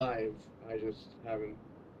I just haven't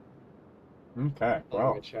Okay, on my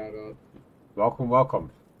well, chat up. welcome, welcome.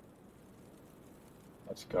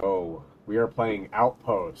 Let's go. We are playing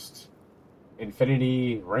Outpost.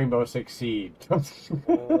 Infinity Rainbow Six Siege.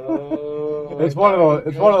 Oh, I It's one thought of it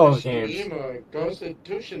was those. It's one of Ghost of those games. Tsushima, Ghost of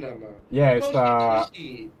Tsushima, Yeah, it's Ghost of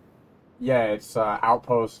Tushi.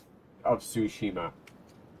 Outpost of Tsushima.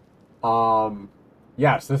 Um,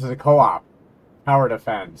 yes, this is a co-op, tower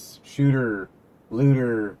defense, shooter,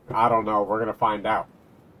 looter. I don't know. We're gonna find out.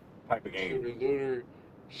 Type of game.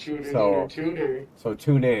 Shooter, looter, So, tutor. so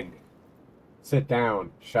tune in, sit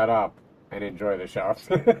down, shut up, and enjoy the show.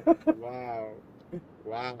 Wow,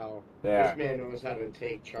 wow. Yeah, This man knows how to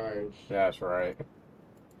take charge. that's right. There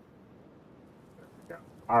we go.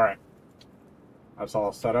 All right, that's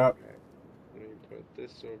all set up. Okay, let me put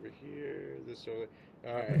this over here, this over.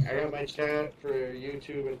 All right, I got my chat for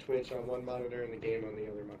YouTube and Twitch on one monitor and the game on the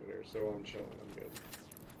other monitor, so I'm chilling. I'm good.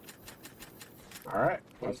 All right,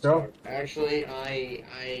 I'm let's go. stuck. Actually,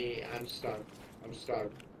 I'm stuck. I'm stuck.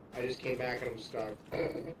 I just came back and I'm stuck.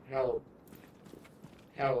 Help.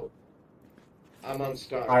 Help. I'm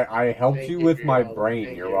unstuck. I helped Thank you you with for your my help. brain.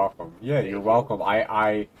 Thank You're you. welcome. Yeah, you're Thank you.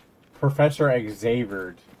 welcome. Professor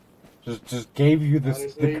Xavier, just gave you the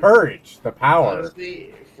Honestly, courage, the power.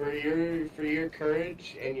 honestly, for your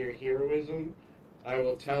courage and your heroism, I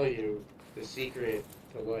will tell you the secret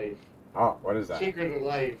to life. Oh, what is that? Secret to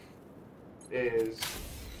life is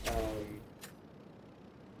um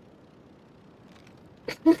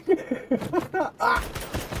Ah!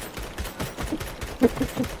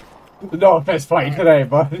 No fist fight alright. today,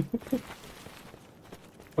 bud.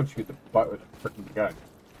 Punch you in the butt with a freaking gun.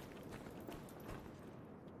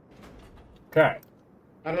 Okay.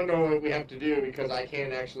 I don't know what we have to do because I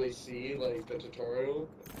can't actually see like the tutorial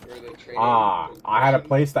or the training Ah, I had to mission.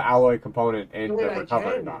 place the alloy component No, in wait, the I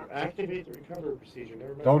recovery can dock. activate the recovery procedure.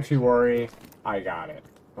 Never mind, Don't you actually, I can. worry, I got it.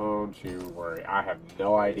 Don't you worry. I have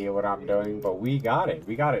no idea what I'm doing, but we got it.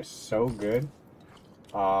 We got it so good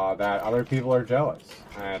that other people are jealous,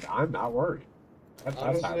 and I'm not worried. That's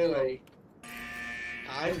Honestly, happy. like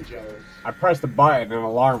I'm jealous. I pressed the button and an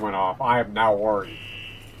alarm went off. I am now worried.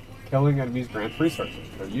 Killing enemies grants resources.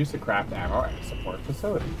 They're used to craft ammo and support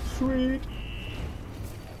facilities. Sweet.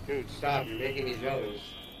 Dude, stop! You're making me jealous.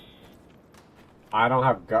 I don't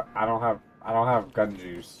have gun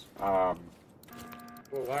juice.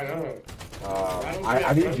 Well, why not? Why don't you I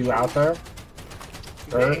have need gun you out juice?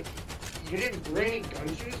 there. Er, Wait, you didn't bring any gun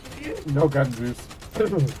juice with you? no gun juice.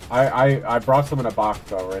 I brought some in a box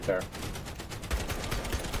though, right there.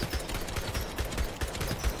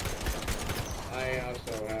 I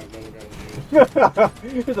also have no gun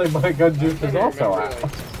juice. It's like my gun I'm juice trying is to also remember, out.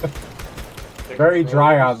 like, the Very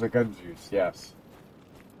dry on controls. the gun juice. Yes.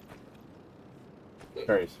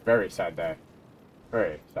 Very sad day.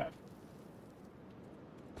 Very sad.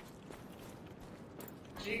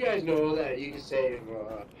 So you guys know that you can save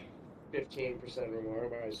 15% or more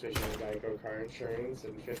by switching to Geico car insurance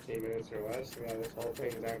in 15 minutes or less. Yeah, this whole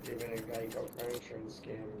thing has actually been a Geico car insurance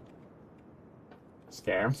scam.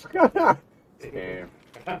 Scams. Scam.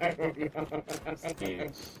 I don't know.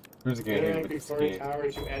 Schemes. Who's gonna hit with the Interactive Corn scheme?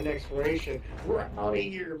 Tower to end exploration. We're out of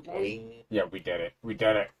here, boy. Yeah, we did it. We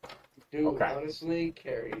did it. Dude, Okay. honestly,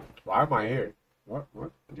 Carrie. Why am I Carrie. here? What?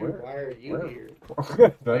 Dude, Where? why are you Where? here?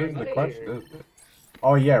 That Why is am the I question, here? isn't it?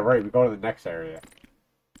 Oh yeah, right. We go to the next area.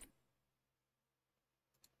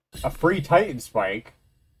 A free Titan spike.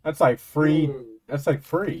 That's like free. Dude, That's like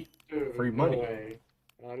free. Free dude, no money. way.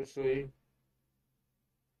 Honestly,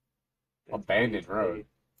 that's pretty Abandoned road. tight.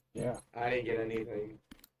 Yeah. I didn't get anything.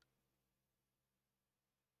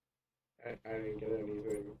 I didn't get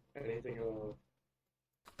anything. Anything at all.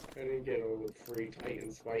 I didn't get a free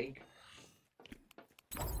Titan spike.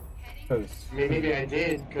 Because I mean, maybe I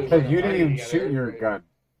did, because we're you gonna didn't party even shoot together, your but gun.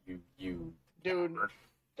 You. dude,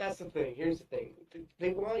 that's the thing. Here's the thing. They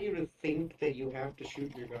want you to think that you have to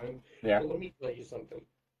shoot your gun. Yeah. But let me tell you something.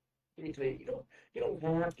 Let me tell you, you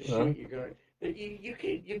don't have to Uh, shoot your gun. You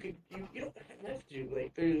don't have to.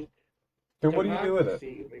 Like there's then what do you do with it?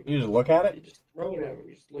 democracy. Like You just look at it. you just throw it at them.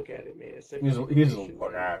 You just look at it, man. It's like You just civilization,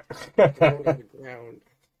 look man. at Throw it on it. the ground.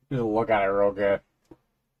 You just look at it real good.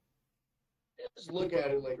 Just look at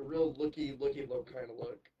it like a real looky look kind of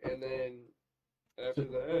look. And then after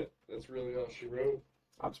that, that's really all she wrote.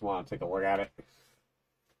 I just want to take a look at it.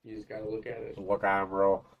 You just gotta look at it. Just look at him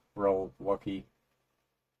real looky.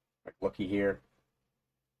 Like looky here.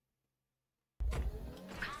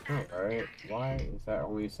 Alright, why is that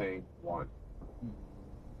only saying one?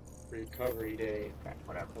 Recovery day, Okay,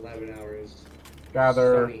 whatever. 11 hours.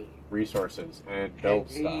 Gather Sunny. resources and build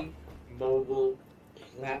stuff. Heavy mobile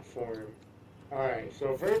platform. Alright,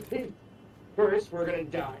 so first thing, First, we're gonna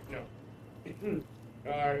die. No.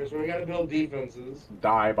 Alright, so we gotta build defenses.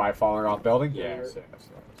 Die by falling off building? So Yes, yes,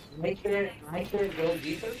 yes. I can't build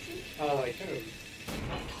defenses? Oh, I can.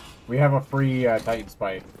 We have a free Titan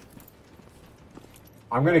Spike.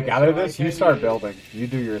 I'm gonna Alright, gather so I this. You can start use- building. You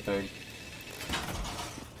do your thing.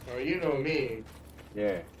 Oh, you know me.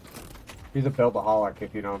 Yeah. He's a build-aholic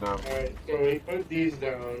if you don't know. Alright, so we put these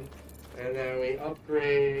down, and then we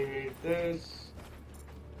upgrade this.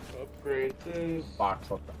 Upgrade this.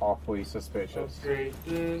 Box looked awfully suspicious. Upgrade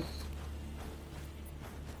this.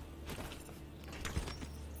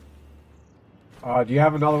 Do you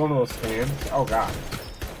have another one of those scans? Oh god.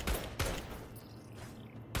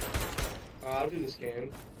 I'll do the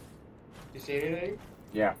scan. You see anything?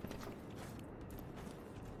 Yeah.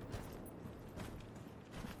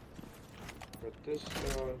 Put this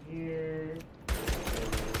down here. And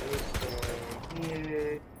this down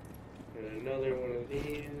here. And another one of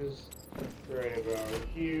these. Right about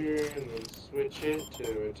here. And then switch it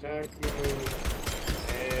to attack mode.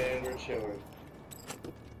 And we're chilling.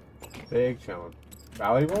 Big challenge.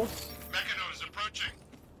 Valuables? Mechanos approaching.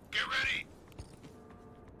 Get ready.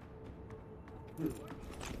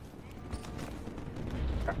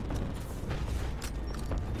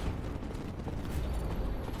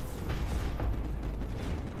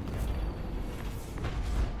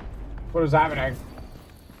 What is happening?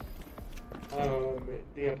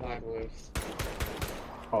 The apocalypse.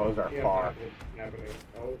 Oh, those are The far. apocalypse happening.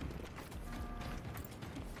 Oh.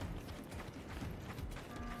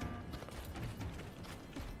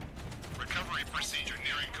 Recovery procedure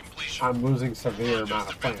nearing completion. I'm losing severe amount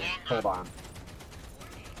of playing. Hold on.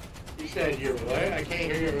 You said you're what? I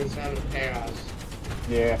can't hear you with the sound of chaos.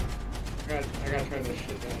 Yeah. I gotta turn this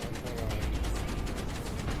shit down. Hold on.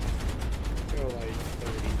 Go like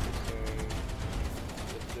 30%.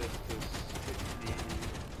 This is 60.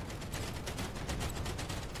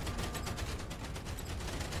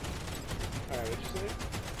 Alright, what'd you say?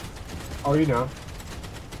 Oh, you know.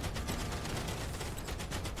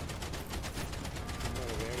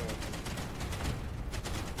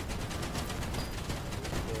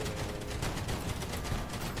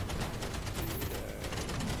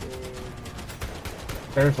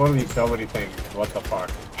 There's literally so many things. What the fuck?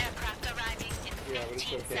 Aircraft arriving in Yeah, but it's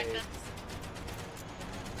 15 okay. seconds.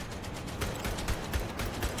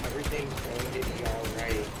 Everything's going to be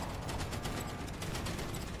alright.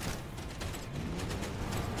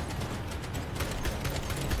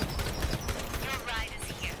 Your ride is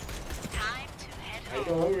here. Time to head I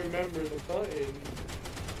home. don't remember the button.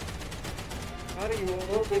 How do you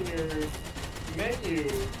open your menu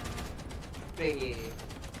thingy?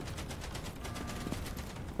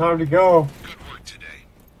 Time to go. Good work today.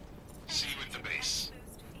 See you at the base.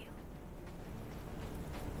 Boost field.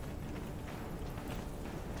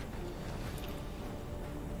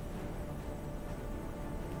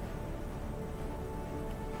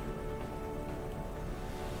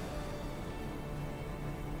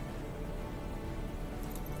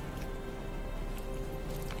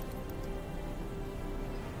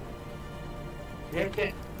 You have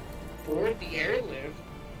to board the airlift.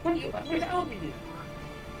 What do you want without me?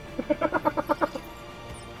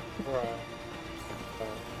 Bro.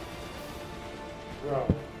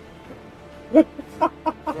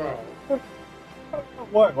 Bro.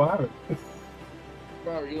 What? What happened?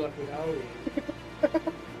 Bro, you left without me.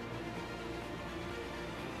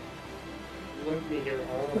 You left me here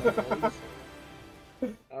all alone.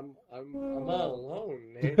 I'm all alone,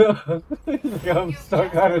 man. I'm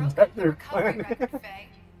stuck on a desert planet.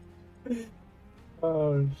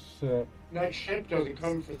 Oh shit. That ship doesn't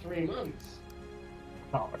come for 3 months.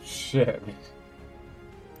 Oh shit.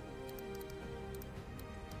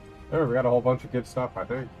 There, we got a whole bunch of good stuff, I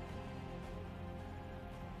think.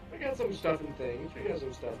 We got some stuff and things. We got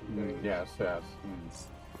some stuff and things. Yes, yes.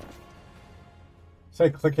 Say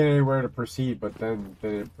clicking anywhere to proceed, but then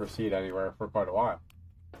didn't proceed anywhere for quite a while.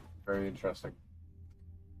 Very interesting.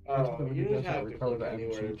 Oh, you just have to Recover click the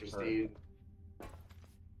anywhere to MG proceed.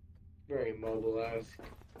 Very mobile-esque.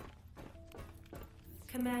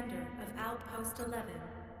 Commander of Outpost 11,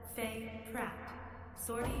 Faye Pratt.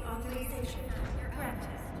 Sortie authorization granted.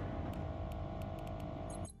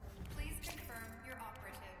 Please confirm your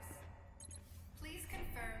operatives. Please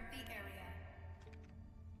confirm the area.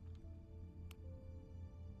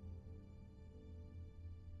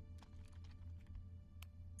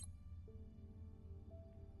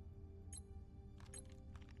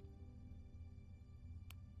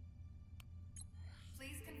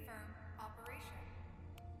 Please confirm operation.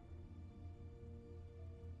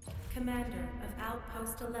 Commander of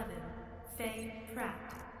Outpost 11, Faye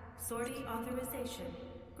Pratt. Sortie authorization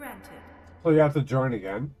granted. So you have to join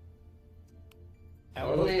again.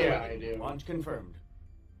 Oh, yeah, I do. Launch confirmed.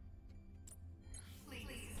 Please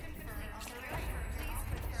confirm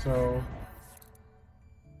operation. So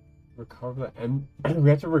recover the M. We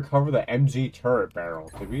have to recover the MG turret barrel.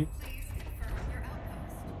 Did we? Please confirm your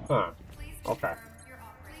outpost. Huh. Please Okay. confirm your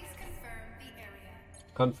please confirm the area.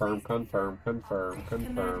 Confirm. Confirm. Confirm. Confirm.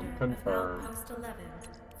 Commander of Confirm. Outpost 11.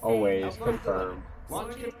 Always Faye, confirm.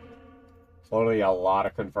 Launch Sorted. Literally a lot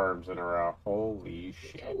of confirms in a row. Holy A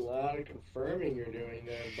shit. lot of confirming you're doing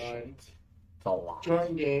there, bud. It's a lot.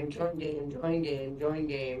 Join game, join game, join game, join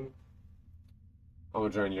game. I'm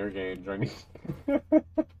gonna join your game. Join.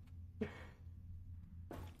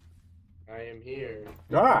 I am here.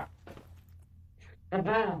 Ah!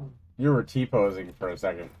 Wait, You were T-posing for a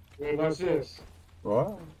second. what's this?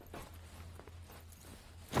 What?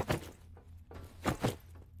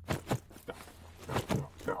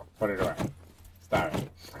 No, put it away. Stop it.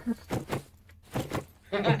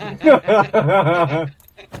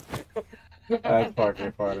 That's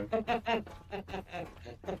fucking funny.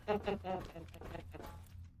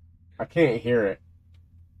 I can't hear it.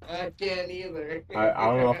 I can't either. I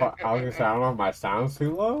don't know if I was gonna say I don't know if my sound's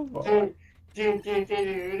too low, but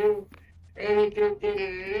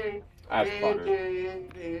that's funny.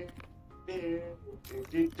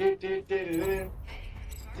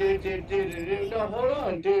 No, hold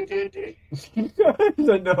on. He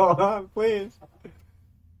said no, please.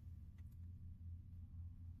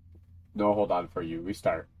 No, hold on for you.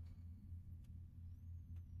 Restart.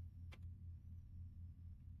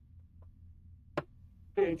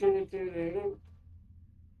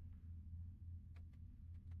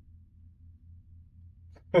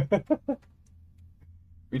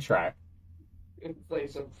 We try. Play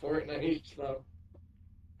some Fortnite stuff.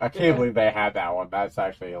 I can't believe they had that one. That's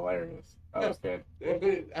actually hilarious. That was good.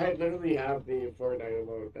 I literally have the Fortnite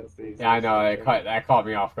emote. That's the. Yeah, I know. That caught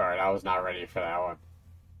me off guard. I was not ready for that one.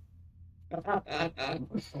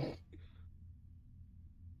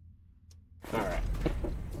 Alright.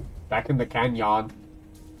 Back in the canyon.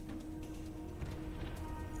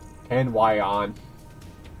 Canyon.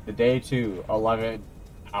 The day 2,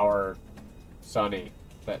 11-hour sunny.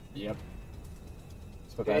 Yep.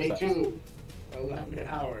 That's what that Day says. 2, 11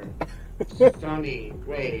 hour. Sunny.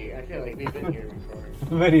 Wait, I feel like we've been here before.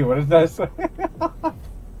 Vinny, what does that say?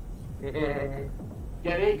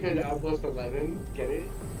 Get it? Because Outpost 11. Get it?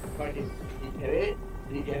 Fucking. You get it?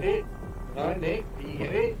 You get it? Huh, Nick? Do you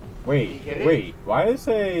get it? Wait. Why does it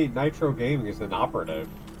say Nitro Gaming is an operative?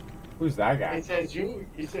 Who's that guy? It says you.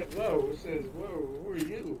 You said, whoa. It says, whoa. Who are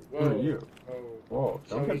you? Whoa. Who are you? Oh. Whoa,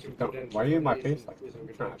 don't, why are you in my face like this? I'm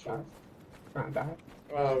trying to die. I'm trying to die.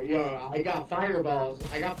 Oh, yo, I got fireballs.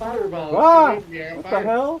 Ah! Get in here, What the fire-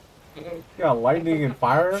 hell? You got lightning and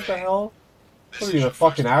fire? What the hell? This What are is you, your the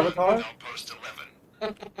fucking first Avatar? run with Outpost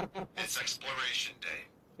 11. It's exploration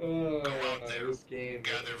day. Oh, Go out there, this game.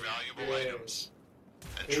 gather valuable Yeah. items,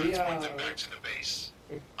 and Maybe, transport them back to the base.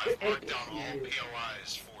 I've marked down all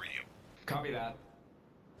POIs for you. Copy that.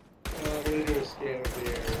 I'm gonna do a scan of the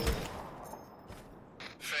area.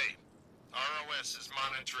 Faye, ROS is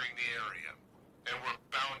monitoring the area, and we're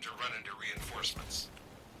bound to run into reinforcements.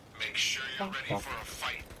 Make sure you're ready for a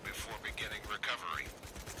fight before beginning recovery.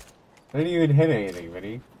 I didn't even hit anything,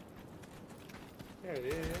 Vinny. Yeah, it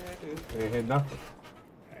is. I didn't hit nothing.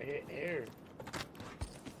 I hit air.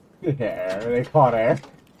 Yeah, they caught air.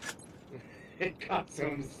 It got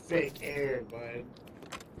some sick air, bud.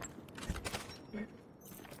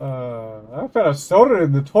 I found a soda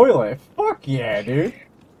in the toilet. Fuck yeah, dude.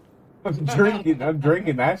 I'm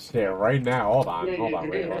drinking that shit right now. Hold on, wait. I'm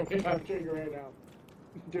drinking right now.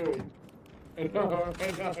 Do it. I know.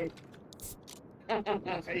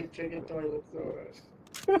 I drinking toilet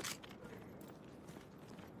soda.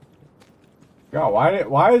 God,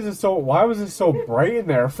 why was it so bright in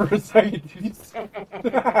there for a second?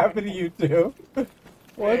 What happened to you two?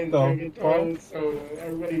 What And the drinking fuck? toilet soda.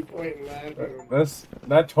 Everybody pointing laughing.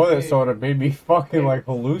 That toilet soda made me fucking like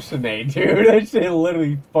hallucinate, dude. That shit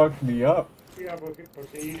literally fucked me up. Yeah,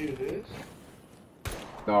 okay, you do this?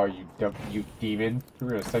 No, you demon. We're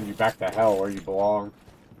gonna send you back to hell where you belong.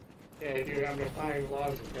 Yeah, dude, I'm defying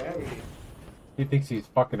laws of gravity. He thinks he's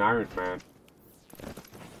fucking Iron Man.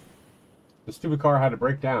 The stupid car had to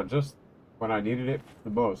break down just when I needed it the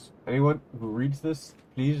most. Anyone who reads this,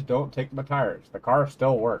 please don't take my tires. The car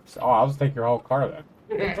still works. Oh, I'll just take your whole car then.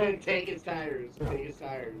 Take his tires. Take his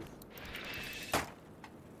tires.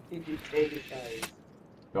 Take his tires.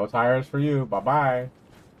 No tires for you. Bye-bye.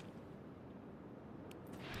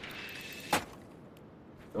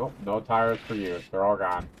 Nope, no tires for you. They're all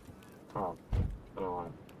gone. Oh, I don't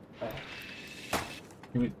want it.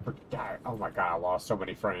 Oh my god, I lost so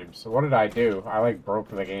many frames. So what did I do? I like broke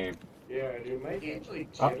the game. Yeah, dude, my game's like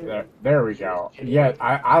Oh, jittering. there we go. Yeah,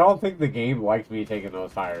 I don't think the game liked me taking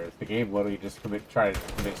those tires. The game literally just tried to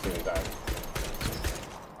commit suicide.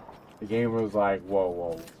 The game was like,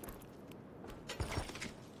 whoa.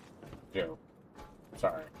 Joe.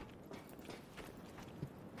 Sorry.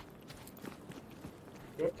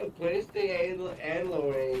 What's the place the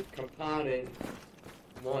alloy component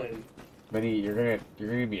 1? Benny, you're gonna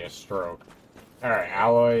give me a stroke. Alright,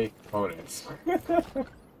 alloy components.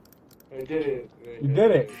 I did it. You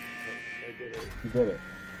did it. I did it. You did it.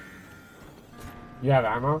 You have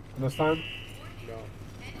ammo this time? No.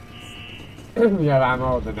 You have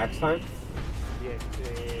ammo the next time? Yes.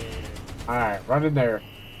 Alright, run in there.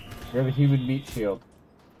 You're the human meat shield.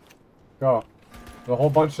 Go. There's a whole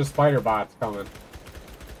bunch of spider bots coming.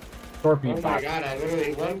 Scorpion Oh my bots. god, I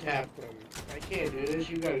literally one-tapped them. I can't do this,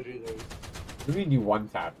 you gotta do this. What do you mean you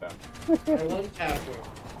one-tap them? I one-tapped them.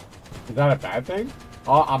 Is that a bad thing?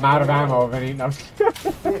 Oh, I'm out of ammo, Vinny. No.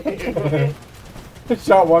 Just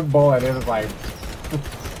shot one bullet, it was like... No,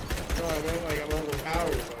 I meant like I'm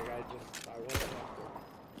overpowered, like I one-tapped them.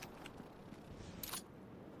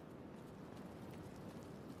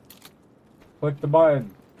 Click the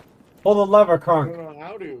button. Pull the lever, I Crunk. don't know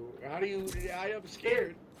how do you, I'm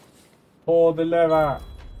scared. Pull the lever.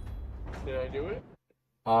 Did I do it?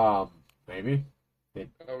 Maybe.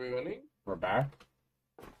 Are we winning? We're back.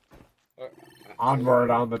 Uh, Onward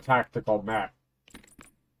on the tactical map.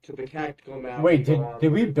 To the tactical map. Wait, we go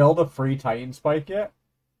did we onward. build a free Titan spike yet?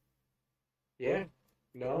 Yeah.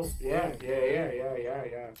 No. Yeah.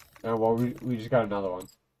 Oh, well, we just got another one.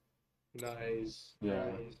 Nice. Yeah.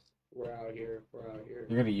 Nice. We're out here.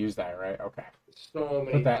 You're gonna use that, right? Okay. So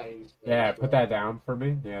many that- times. Yeah, put that down for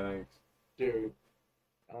me. Yeah, thanks. Dude.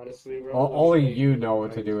 Honestly, bro. Only let me tell you know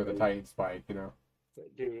what to Titan do with the spikes. Titan spike, you know.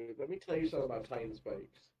 Dude, let me tell you something about Titan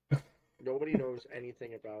spikes. Nobody knows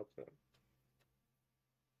anything about them.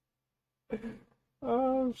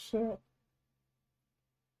 Oh shit.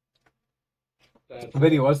 That's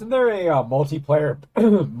Vinny, wasn't there a multiplayer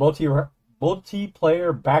multiplayer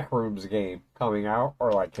backrooms game coming out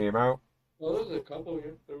or like came out? Well, there was a couple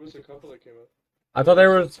here. There was a couple that came out. I thought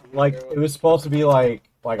there was like it was supposed to be like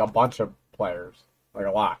a bunch of players, like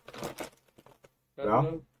a lot. I don't No?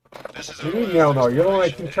 know. This is You mean you don't know? You're the one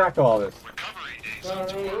that keeps track of all this. recovery days No, on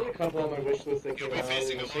there was tomorrow. a couple on my wish list that You'll came be out.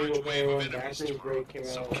 facing The a single large player wave one, of enemies Backrooms tomorrow, Break came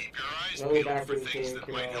so out. keep your eyes Another peeled for Backrooms things game that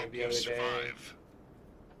came might out help the you other day. survive.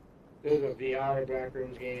 There's a VR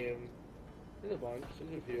Backrooms game. There's a bunch.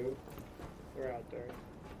 There's a few. They're out there.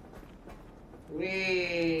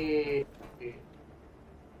 Wee.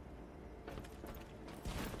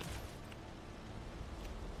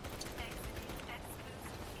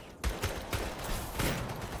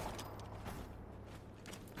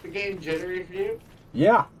 The game jittery for you?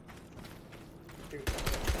 Yeah. Yeah,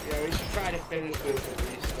 we should try to finish this and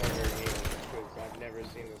restart our game because I've never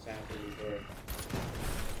seen this happen before.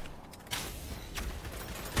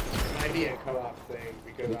 It might be a co-op thing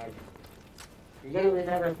because I've literally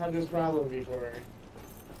never had this problem before.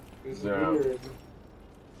 This is Yeah. weird.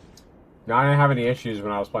 No, I didn't have any issues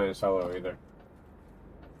when I was playing solo either.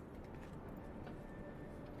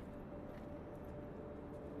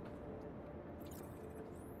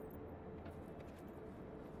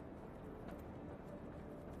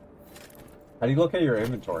 How do you look at your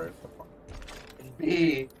inventory?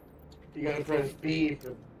 B. You gotta press B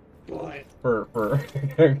for butt. For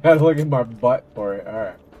I gotta look at my butt for it. All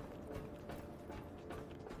right.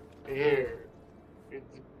 Here. It's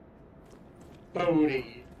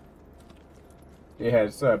booty. Yeah,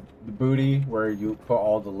 it's the booty where you put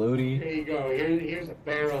all the looty. Here you go. Here's a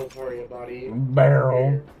barrel for you, buddy. Barrel.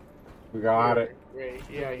 Here. We got Here. it. Wait,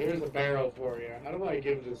 yeah, here's a barrel for you. How do I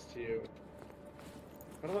give this to you?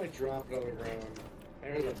 How do I drop it on the ground?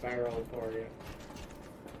 There's a barrel for you.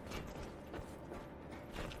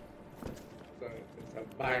 It's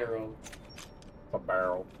a barrel. A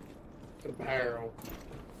barrel. It's a barrel.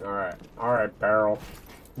 All right, barrel.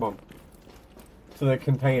 Come on. To the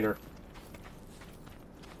container.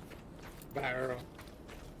 Barrel.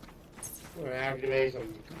 We're gonna activate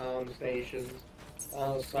some comm stations.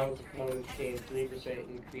 All sub components gain 3%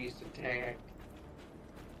 increased attack.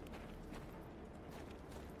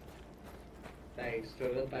 Thanks to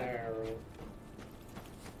the barrel.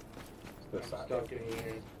 This I'm side. stuck in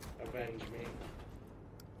here. Avenge me.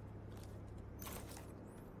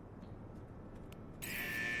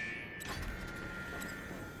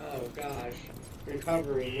 Oh gosh.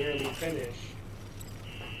 Recovery nearly finished.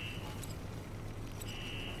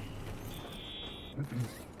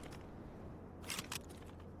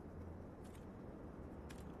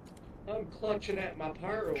 I'm clutching at my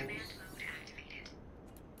pearls.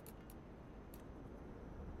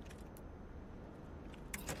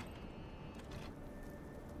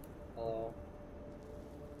 Hello.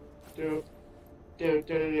 Do. Do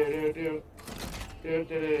do do do do. Do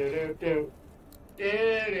do do do do. Do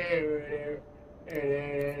do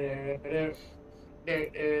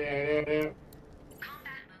do do.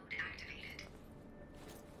 Combat mode activated.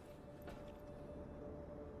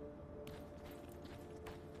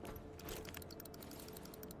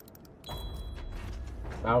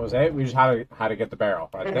 That was it. We just had to get the barrel.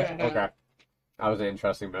 Right there. Okay. That was an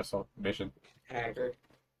interesting mission. Hacker.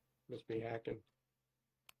 Must be hacking.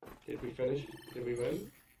 Did we finish? Did we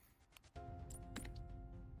win?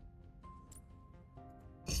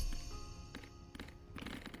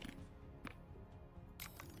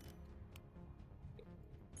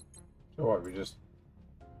 So what? We just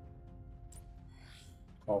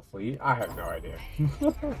call fleet? I have no idea.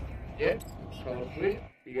 Yeah. Call fleet.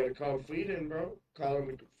 You gotta call fleet in, bro. Call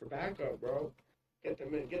them for backup, bro. Get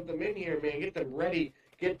them in here, man. Get them ready.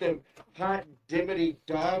 Get them hot, dimmity,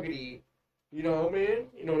 doggity. You know, man?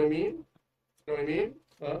 You know what I mean? You know what I mean?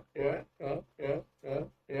 Yeah.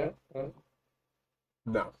 Yeah.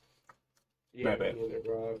 No. Yeah, Maybe. me neither,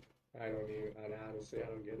 bro. I don't even. Honestly, I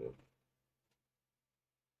don't get it.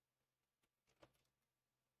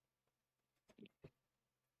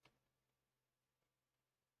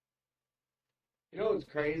 You know what's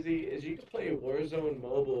crazy is you can play Warzone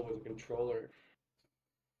mobile with a controller.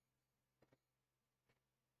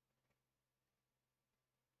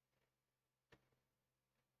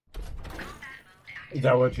 Is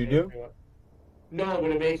that what you do? No,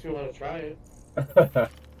 but it makes me want to try it. Command mode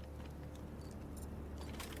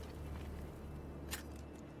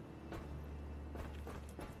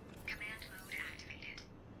activated.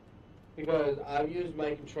 Because I've used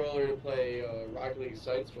my controller to play Rocket League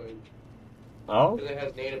Sideswipe. Oh? Because it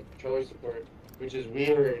has native controller support, which is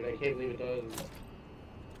weird. I can't believe it does.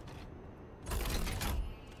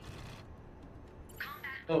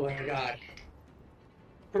 Combat Oh mode my god. activated.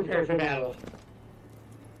 Prepare for battle.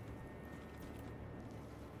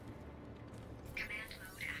 Command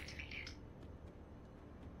mode activated.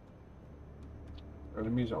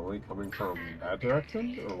 Enemies only coming from that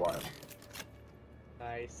direction, or what?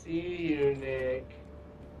 I see you, Nick.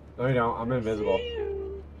 No, you don't. I'm invisible. I see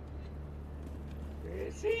you. I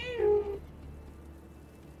see you.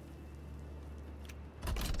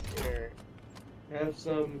 Here. Have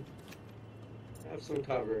some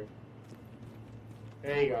cover.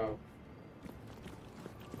 There you go.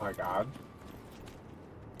 My God.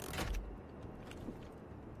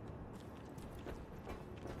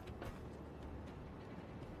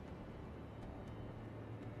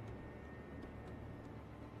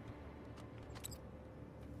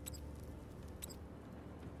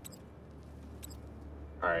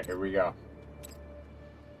 Alright, here we go.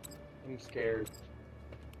 I'm scared.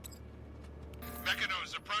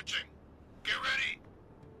 Mechanos approaching. Get ready.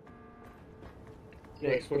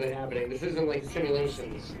 Nick, what is happening? This isn't like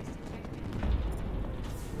simulations.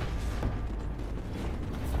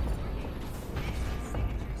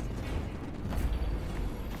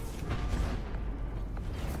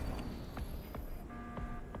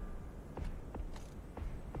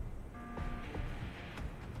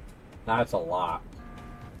 That's a lot.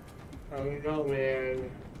 I don't know,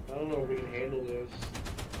 man. I don't know if we can handle this.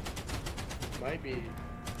 Might be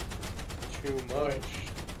too much.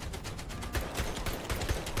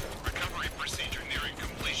 Recovery procedure nearing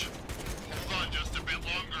completion. Hold on just a bit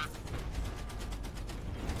longer.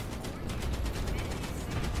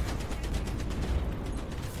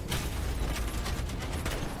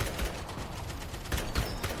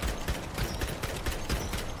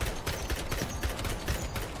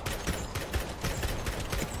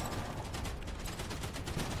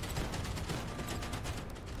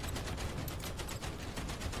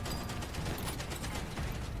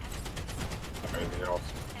 Anything else?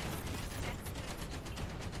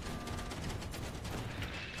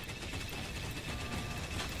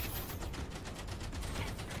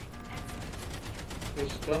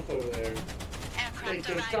 There's stuff over there. Aircraft Wait,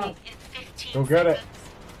 there's arriving stuff. in 15 Go get it. seconds.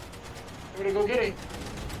 I'm gonna go get it.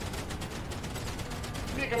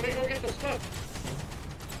 Nick, I'm gonna go get the stuff.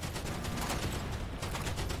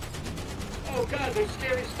 Oh god, there's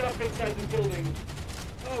scary stuff inside the building.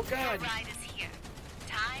 Oh Your god. ride is here.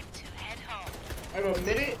 Time to head home. I have a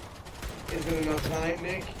minute. Isn't enough time,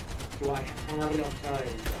 Nick? Do I have enough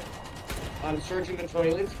time? I'm searching the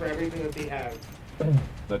toilets for everything that they have.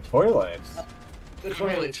 The toilets? The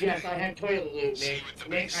toilets, yes, I have toilet loot, Nick.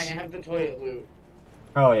 Nick, I have the toilet loot.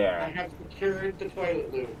 Oh I yeah. have secured the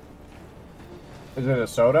toilet loot. Is it a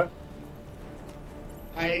soda?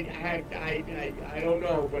 I don't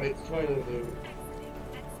know, but it's toilet loot.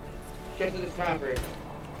 Get to the trapper.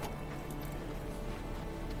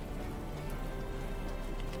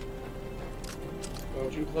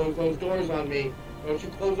 Don't you close those doors on me. Don't you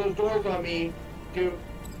close those doors on me. Do.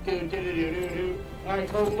 Alright,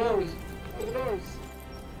 close the doors. Close the doors.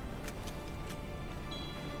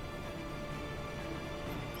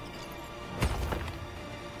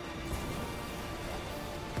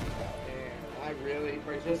 Damn, I really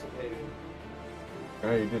participated.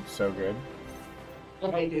 Yeah, you did so good.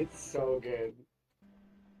 I did so good.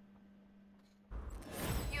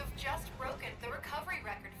 You have just broken the recovery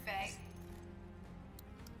record, Faye.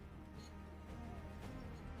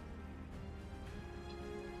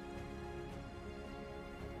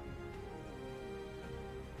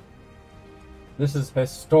 This is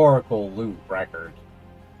historical loot record.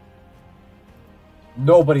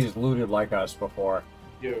 Nobody's looted like us before.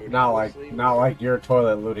 Dude, Not honestly, like your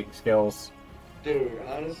toilet looting skills. Dude,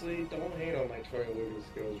 honestly, don't hate on my toilet looting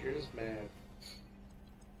skills. You're just mad.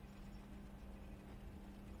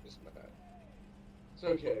 Just mad. It's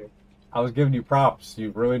okay. I was giving you props. You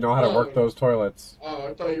really know how to work those toilets. Oh,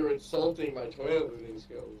 I thought you were insulting my toilet looting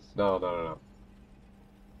skills. No.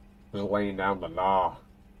 Just laying down the law.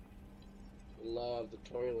 Law of the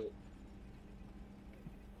toilet.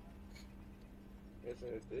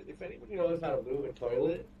 If anybody knows how to loot a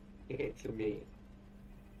toilet, it's me.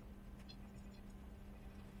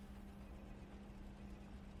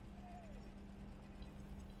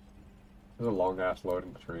 There's a long ass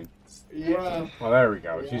loading screen. Yeah. Oh, there we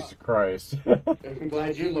go. Yeah. Jesus Christ. I'm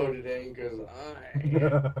glad you loaded in, because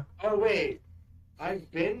I... Oh, wait. I've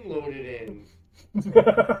been loaded in.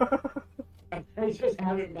 I just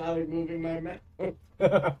haven't bothered moving my mouse.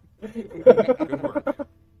 Good work.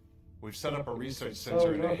 We've set up a research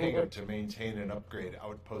center in a hangar to maintain and upgrade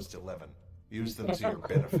Outpost 11. Use them to your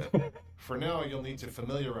benefit. For now, you'll need to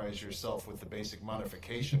familiarize yourself with the basic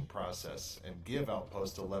modification process and give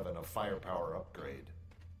Outpost 11 a firepower upgrade.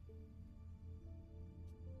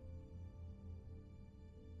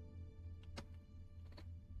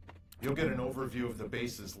 You'll get an overview of the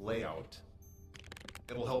base's layout.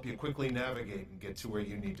 It'll help you quickly navigate and get to where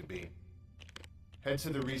you need to be. Head to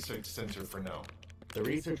the research center for now. The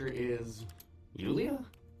researcher is... Yulia?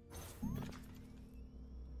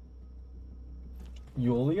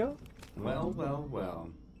 Yulia? Well.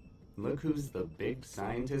 Look who's the big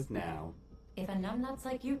scientist now. If a numbnuts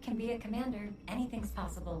like you can be a commander, anything's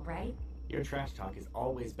possible, right? Your trash talk is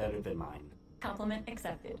always better than mine. Compliment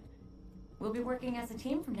accepted. We'll be working as a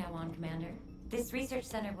team from now on, Commander. This research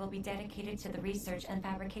center will be dedicated to the research and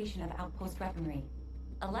fabrication of outpost weaponry.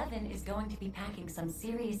 11 is going to be packing some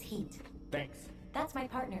serious heat. Thanks. That's my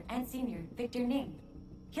partner and senior, Victor Ning.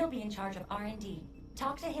 He'll be in charge of R&D.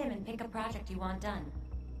 Talk to him and pick a project you want done.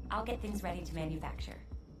 I'll get things ready to manufacture.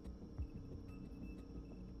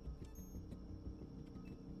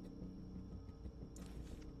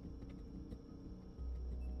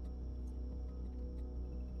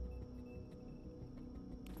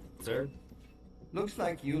 Sir? Looks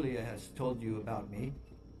like Yulia has told you about me.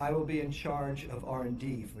 I will be in charge of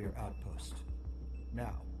R&D for your outpost.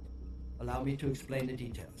 Now, allow me to explain the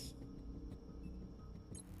details.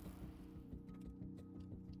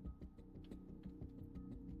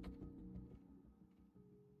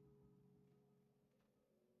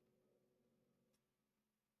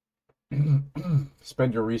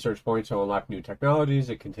 Spend your research points to unlock new technologies.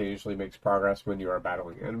 It continuously makes progress when you are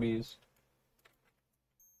battling enemies.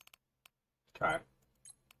 Okay.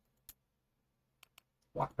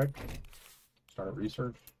 Lockpick. Start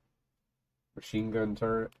research. Machine gun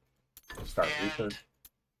turret. Start research.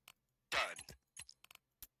 Done.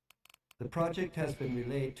 The project has been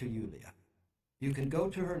relayed to Yulia. You can go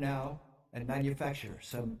to her now and manufacture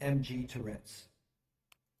some MG turrets.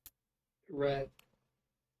 Ret.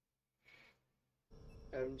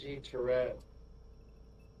 MG turret.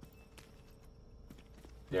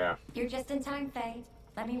 Yeah. You're just in time, Faye.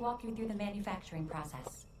 Let me walk you through the manufacturing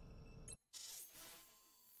process.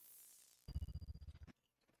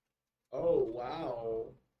 Oh, wow.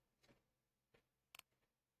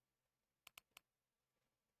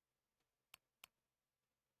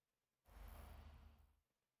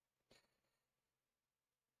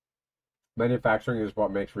 Manufacturing is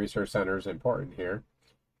what makes research centers important here.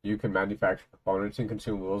 You can manufacture components and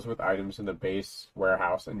consumables with items in the base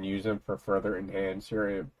warehouse and use them for further enhance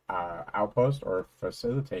your outpost or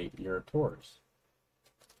facilitate your tours.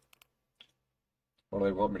 What do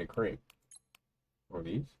they want me to create? One of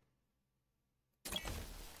these?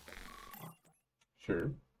 Sure.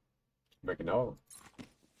 Make a note.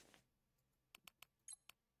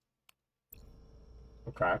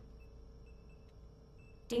 Okay.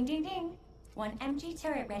 Ding, ding, ding. One MG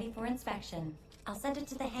turret ready for inspection. I'll send it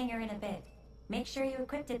to the hangar in a bit. Make sure you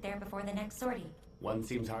equipped it there before the next sortie. One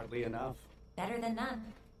seems hardly enough. Better than none.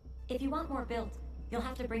 If you want more built, you'll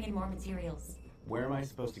have to bring in more materials. Where am I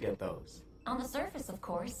supposed to get those? On the surface, of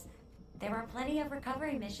course. There are plenty of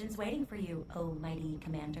recovery missions waiting for you, oh mighty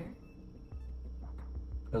commander.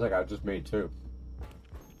 Feels like I just made 2.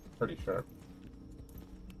 Pretty sure.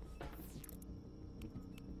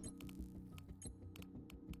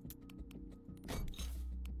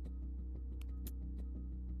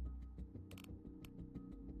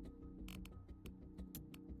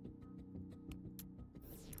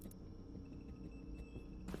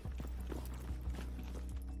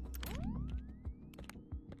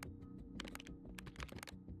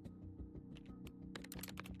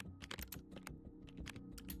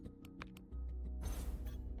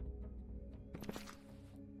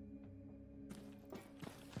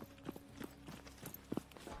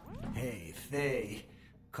 Hey, Faye,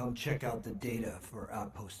 come check out the data for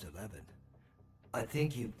Outpost 11. I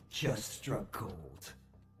think you just struck gold.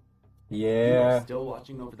 You Yeah. are still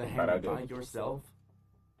watching over the But I hangar did. by yourself?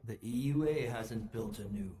 The EUA hasn't built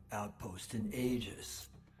a new outpost in ages.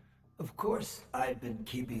 Of course, I've been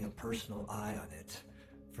keeping a personal eye on it.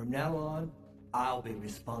 From now on, I'll be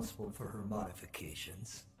responsible for her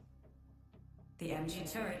modifications. The MG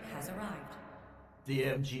turret has arrived. The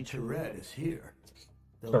MG turret is here.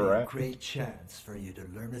 There'll be Turret? a great chance for you to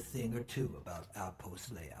learn a thing or two about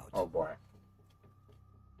outpost layout. Oh boy.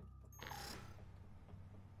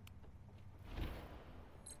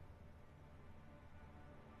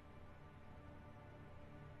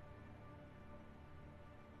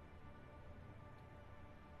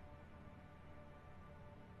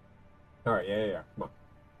 Alright, yeah. Come on.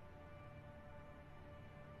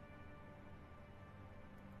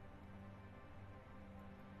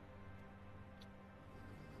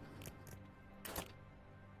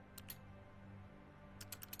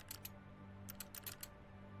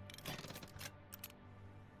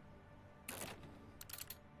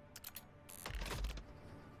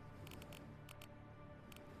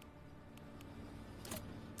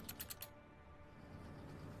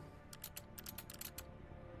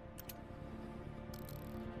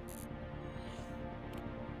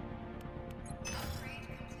 Upgrade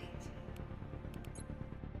complete.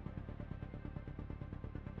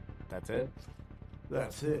 That's it?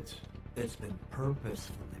 That's it. It's been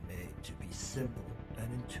purposefully made to be simple and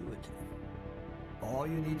intuitive. All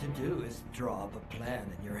you need to do is draw up a plan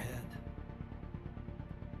in your head.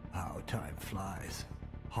 How time flies.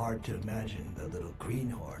 Hard to imagine the little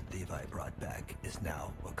greenhorn Levi brought back is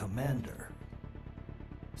now a commander.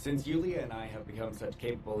 Since Yulia and I have become such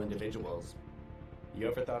capable individuals, you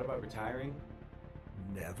ever thought about retiring?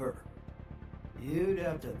 Never. You'd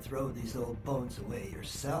have to throw these old bones away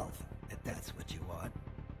yourself, if that's what you want.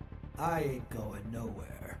 I ain't going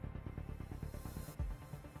nowhere.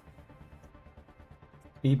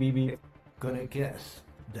 Beep, beep, beep. Gonna guess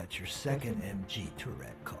that's your second MG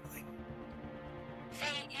turret calling. Faye,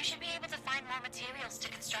 you should be able to find more materials to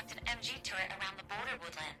construct an MG turret around the border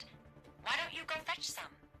woodland. Why don't you go fetch some?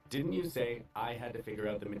 Didn't you say I had to figure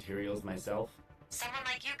out the materials myself? Someone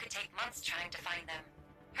like you could take months trying to find them.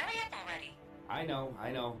 Hurry up already. I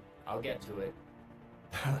know. I'll get to it.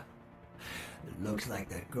 It looks like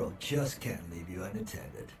that girl just can't leave you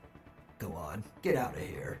unattended. Go on, get out of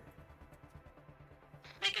here.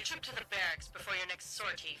 Make a trip to the barracks before your next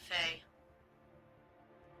sortie, Faye.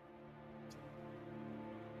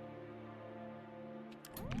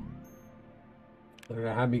 They're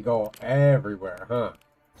gonna have me go everywhere, huh?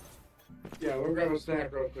 Yeah, we'll grab a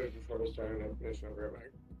snack real quick before we start the mission. I'll be right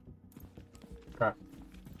back. Okay.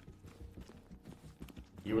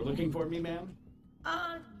 You were looking for me, ma'am?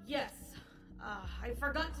 Yes. I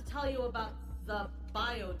forgot to tell you about the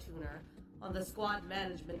biotuner on the squad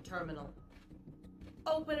management terminal.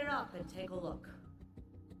 Open it up and take a look.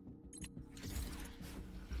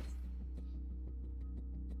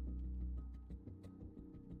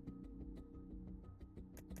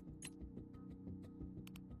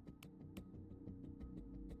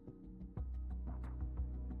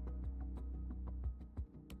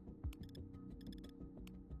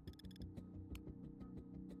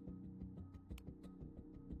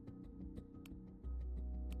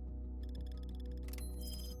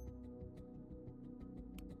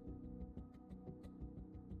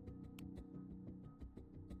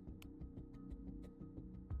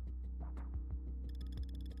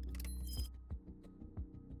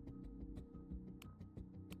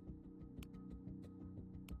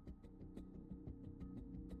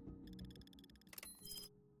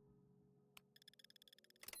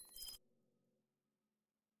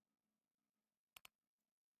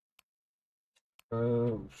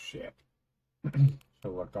 Oh, shit. So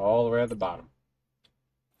look all the way at the bottom.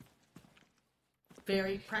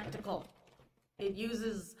 Very practical. It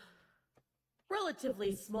uses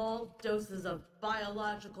relatively small doses of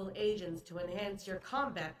biological agents to enhance your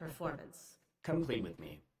combat performance. Come clean with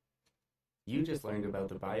me. You just learned about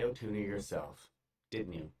the biotuner yourself,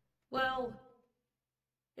 didn't you? Well,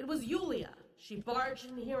 it was Yulia. She barged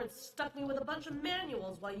in here and stuck me with a bunch of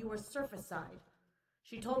manuals while you were surface-side.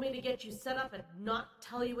 She told me to get you set up and not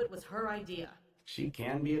tell you it was her idea. She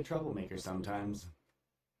can be a troublemaker sometimes.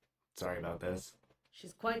 Sorry about this.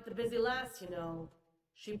 She's quite the busy lass, you know.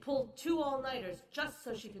 She pulled 2 all-nighters just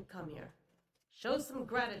so she could come here. Show some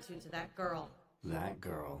gratitude to that girl. That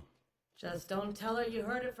girl. Just don't tell her you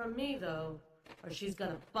heard it from me, though, or she's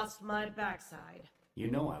gonna bust my backside. You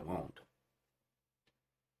know I won't.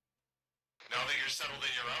 Now that you're settled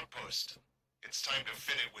in your outpost, it's time to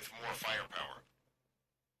fit it with more firepower.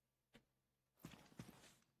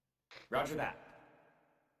 Roger that.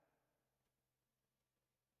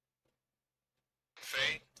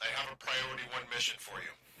 Faye, I have a priority 1 mission for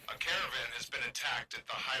you. A caravan has been attacked at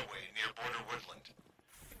the highway near Border Woodland.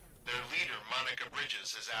 Their leader, Monica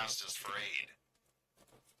Bridges, has asked us for aid.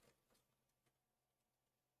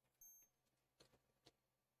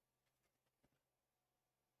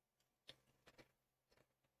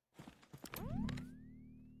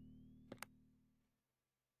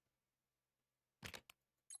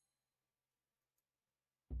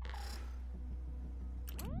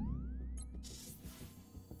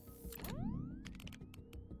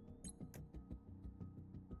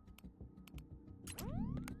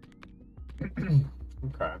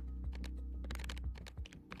 Okay.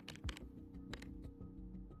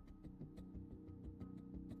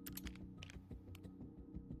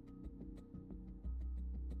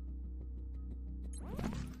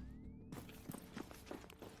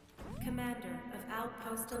 Commander of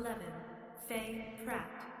Outpost 11, Faye Pratt.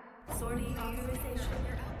 Sortie authorization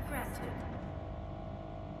granted.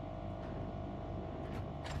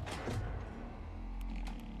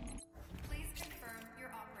 Please confirm your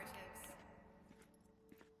operatives.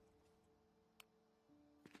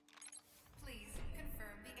 Please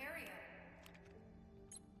confirm the area.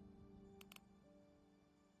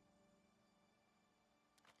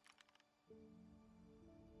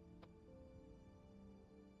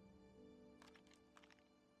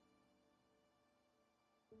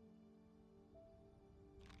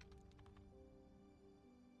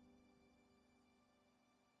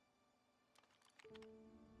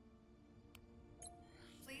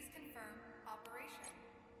 Please confirm operation.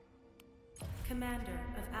 Commander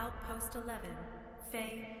of Outpost 11,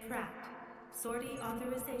 Faye Pratt. Sortie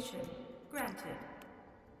authorization granted.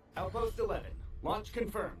 Outpost 11. Launch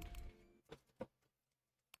confirmed.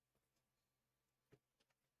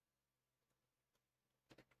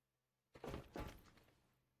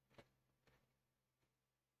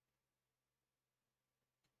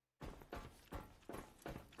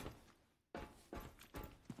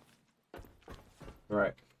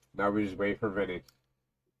 Alright. Now we just wait for Vinny.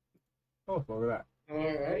 Oh, look at that.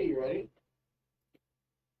 Alright, you ready?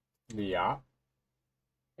 Yeah.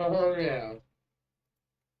 Oh, yeah.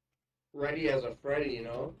 Ready as a Freddy, you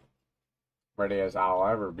know? Ready as I'll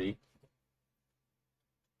ever be.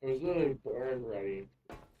 I was literally born ready.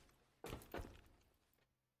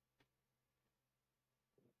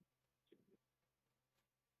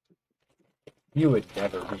 You would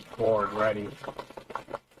never be born ready.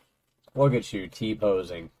 Look at you,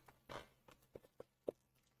 T-posing.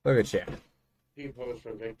 Look at you. T-pose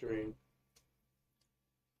for victory.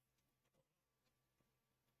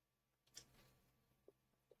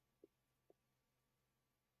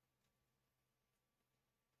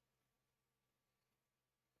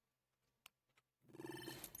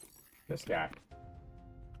 This guy.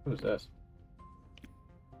 Who's this?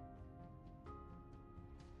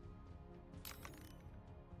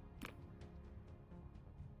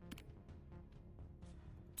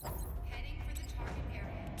 Heading for the target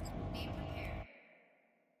area.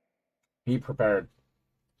 Be prepared.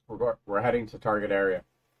 Be prepared. We're heading to target area.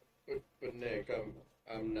 But Nick,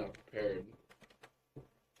 I'm not prepared.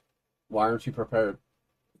 Why aren't you prepared?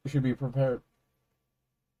 You should be prepared.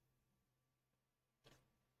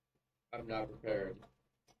 I'm not prepared.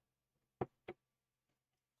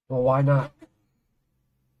 Well, why not?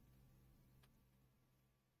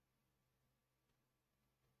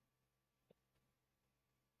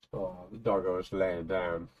 Oh, the doggo is laying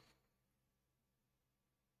down.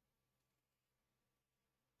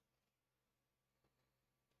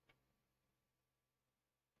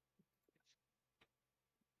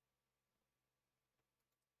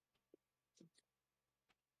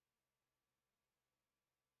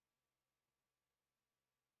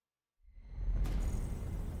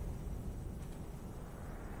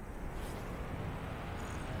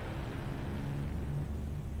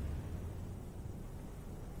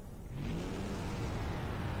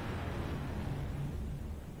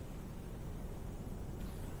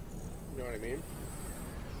 know what I mean?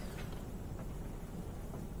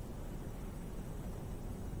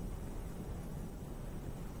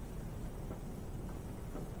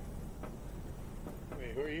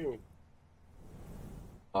 Wait, who are you?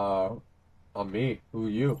 I'm me. Who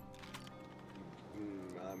you?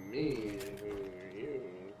 Me. Who are you?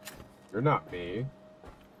 You're not me.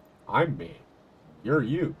 I'm me. You're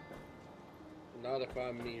you. Not if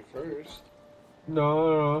I'm me first.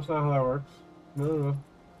 No, that's not how that works. No.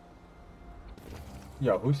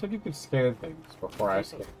 Yo, who said you could scan things before I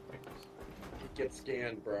scan things? Get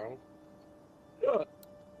scanned, bro.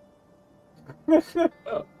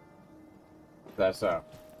 That's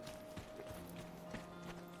up.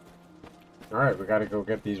 Alright, we gotta go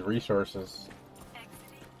get these resources.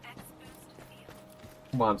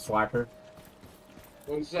 Come on, slacker.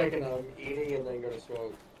 1 second, I'm eating and then gonna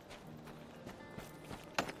smoke.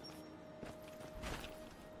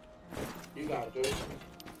 You got this.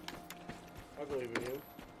 I believe in you.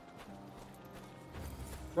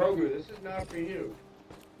 Grogu, this is not for you.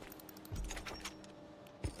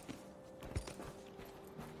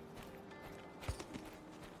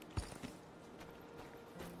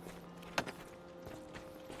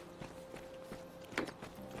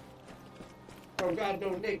 Oh god, no,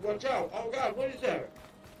 Nick, watch out! Oh god, what is that?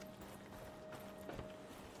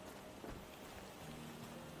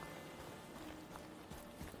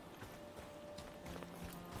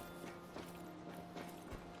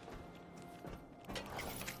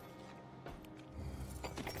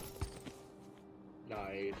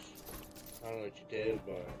 Nice. I don't know what you did,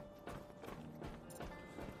 but...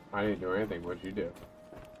 I didn't do anything. What'd you do?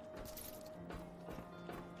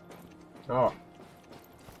 Oh.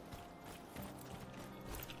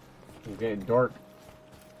 I'm getting dark.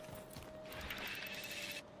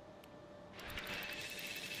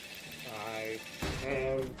 I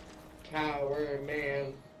am Coward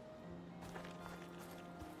Man.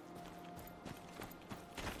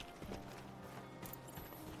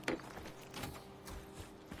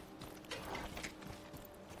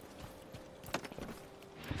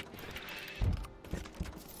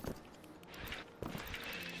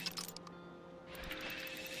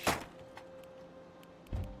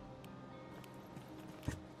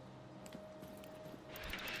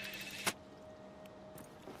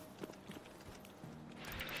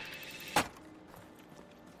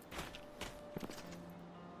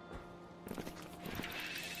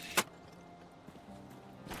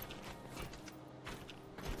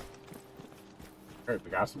 Alright,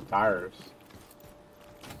 we got some tires.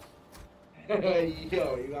 Yo,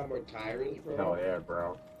 you got more tires, bro? Hell yeah,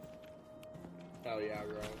 bro. Hell yeah,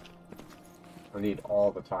 bro. I need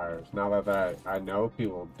all the tires. Now that I know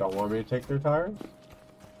people don't want me to take their tires,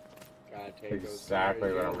 Gotta take exactly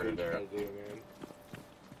those what tires. I'm gonna do. Man.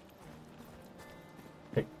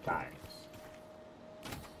 Pick tires.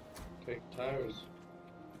 Take tires.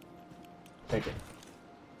 Take it.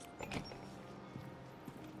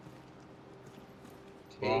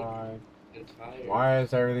 Take Why? the tires. Why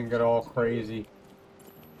does everything get all crazy?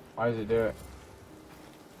 Why does it do it?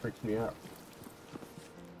 Freaks me out.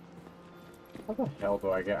 How the hell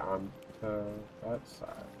do I get on that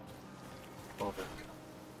side?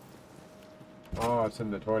 Oh, it's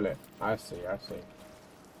in the toilet. I see.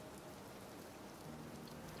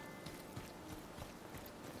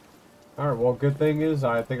 Alright, well, good thing is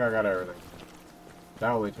I think I got everything.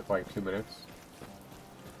 That only took like 2 minutes.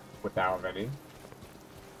 Without any.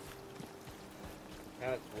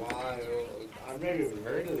 That's wild. I've never even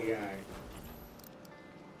heard of the guy.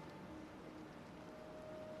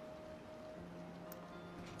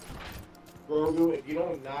 Grogu, if you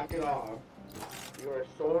don't knock it off, you are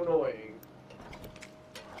so annoying.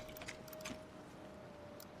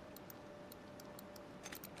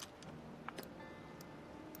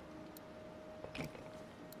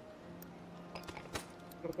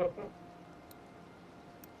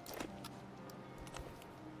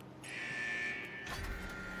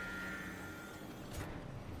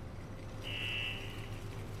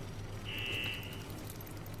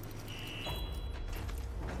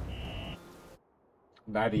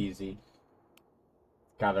 That easy.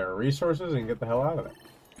 Gather resources and get the hell out of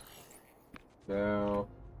there. Now...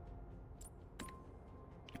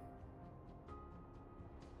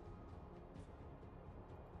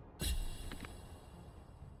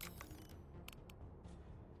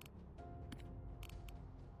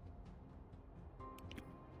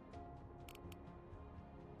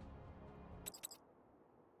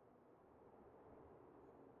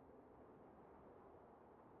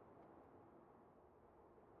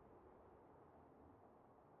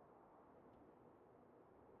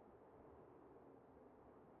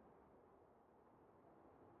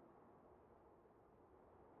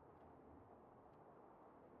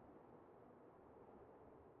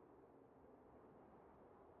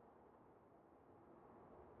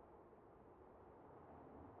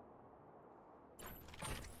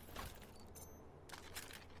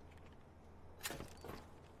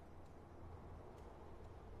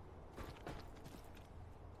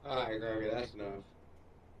 Alright, okay, that's enough.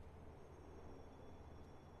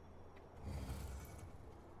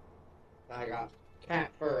 I got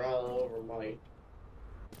cat fur all over my...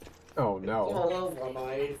 Oh It's no. all over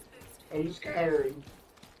my... I'm scared.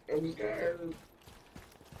 I'm scared.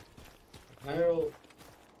 Help.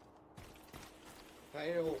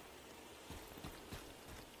 Help.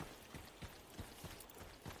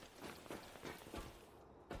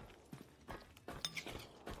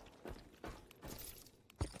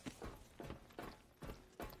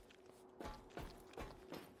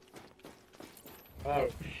 Oh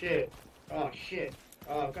shit. Oh shit.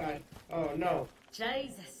 Oh god. Oh no.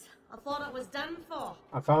 Jesus, I thought it was done for.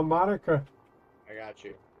 I found Monica. I got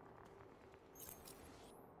you.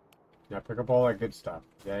 Yeah, pick up all that good stuff.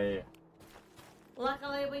 Yeah.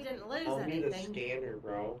 Luckily, we didn't lose I'll need a anything. scanner,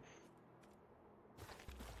 bro.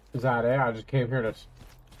 Is that it? I just came here to...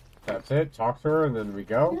 That's it? Talk to her and then we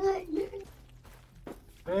go?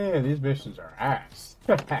 Man, these missions are ass.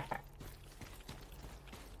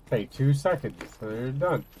 Take 2 seconds and you're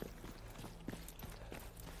done.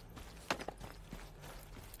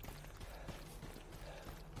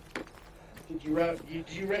 Did you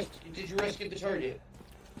rescue the target?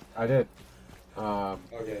 I did.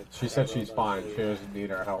 Okay. She said she's fine. She doesn't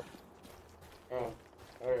need our help. Oh,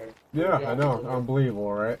 okay. Yeah, I know.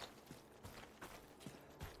 Unbelievable, right?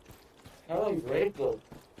 How ungrateful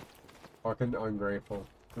Fucking ungrateful.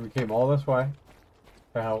 We came all this way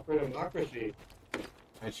to help, for democracy.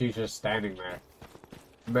 and she's just standing there,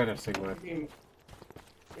 menacingly.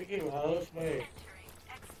 We came all this way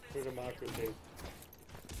for democracy.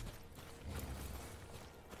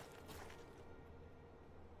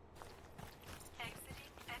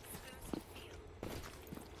 Exiting exposed field.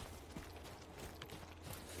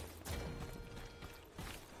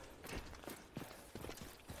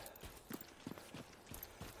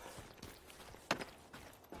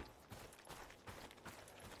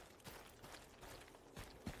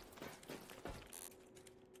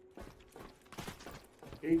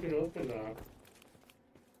 You can open that.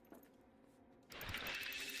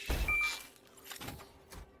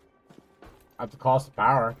 At the cost of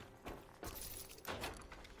power.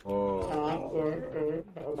 Oh.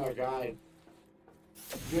 Oh my god.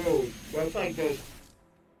 Dude, that's like this.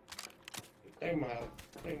 I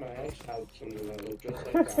think my ex had something that looked just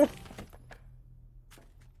like that.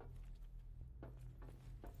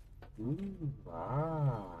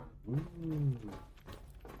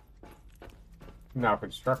 Now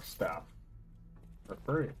construct stuff for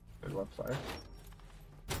free, it looks like.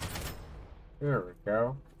 There we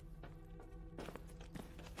go.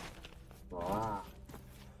 Wow.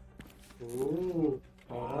 Ooh.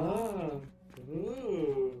 Ah.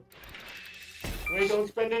 Ooh. Wait, don't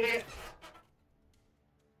spend it.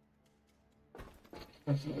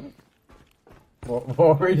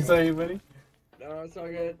 What were you saying, buddy? No, it's all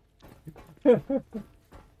good.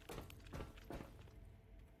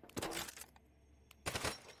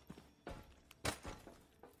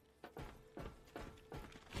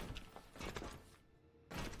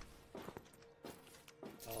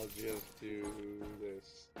 I'll just do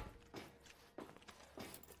this.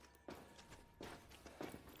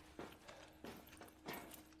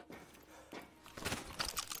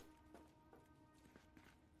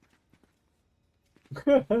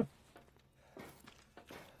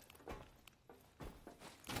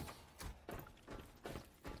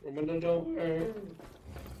 Open the door.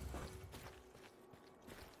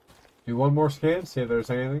 Do one more scan, see if there's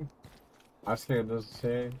anything. My scan doesn't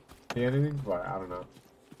see anything, but I don't know.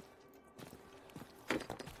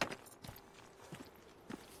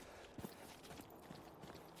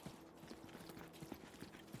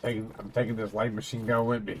 I'm taking this light machine gun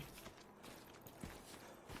with me.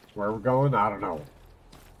 Where we're going, I don't know.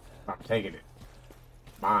 I'm taking it.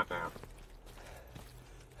 Mine now.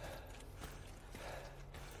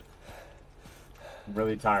 I'm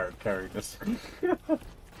really tired of carrying this.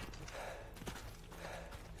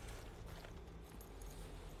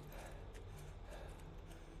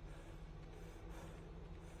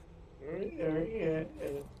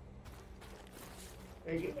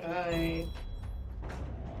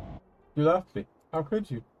 You left me. How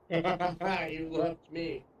could you? You left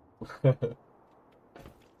me.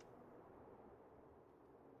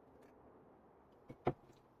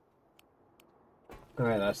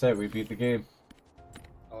 Alright, that's it. We beat the game.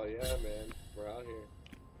 Oh yeah, man. We're out here.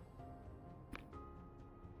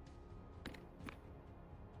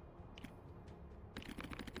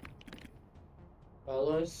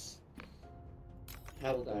 Fellas,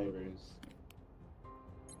 Helldivers.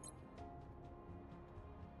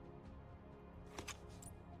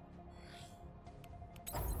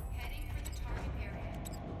 Heading for the target area.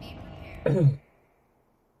 Be Oh.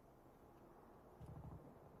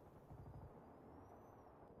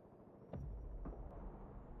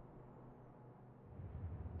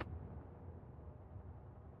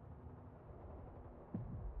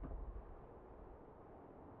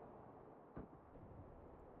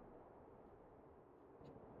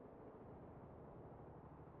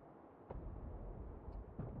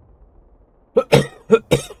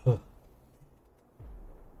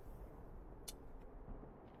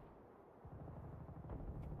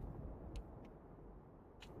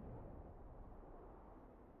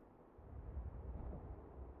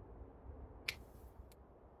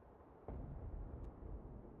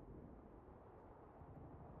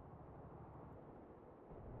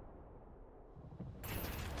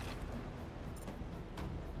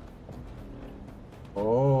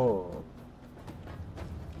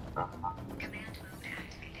 Command mode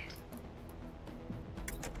activated.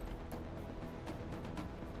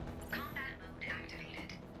 Combat mode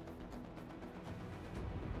activated.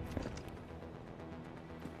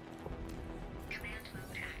 Command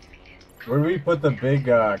mode activated. Where do we put the big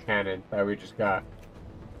cannon that we just got?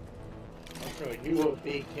 I'll show you a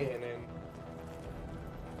big cannon.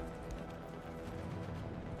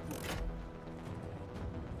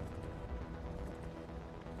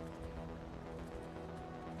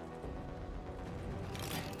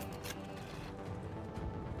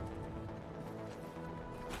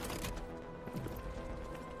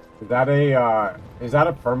 Is that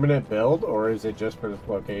a permanent build or is it just for this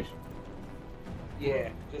location? Yeah,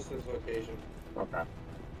 just this location. Okay.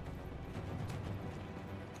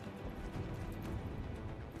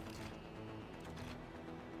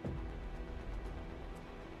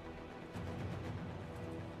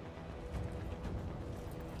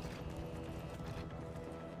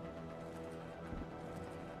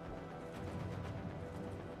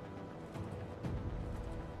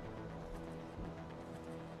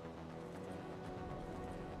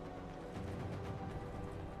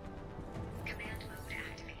 Command mode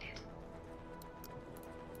activated.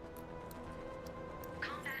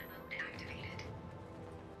 Combat mode activated.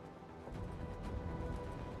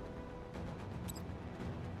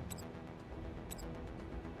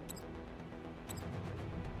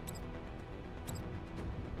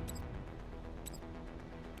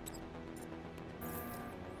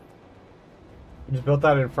 You just built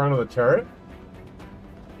that in front of the turret?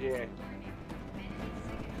 Yeah.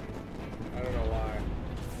 I don't know why.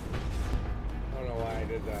 I don't know why I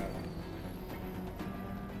did that.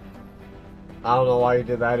 I don't know why you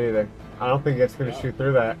did that either. I don't think it's gonna shoot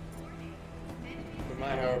through that. We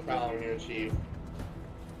might have a problem here, Chief.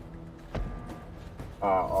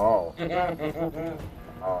 Oh. Let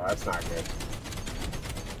Oh, that's not good.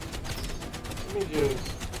 me just...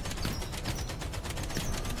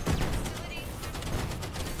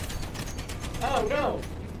 Oh no!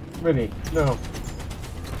 Vinny, no.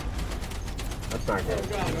 That's not Oh good.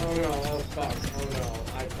 god, oh no, oh fuck, oh no,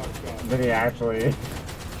 I fucked up. Vinny actually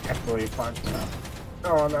fucked up.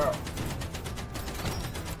 Oh no.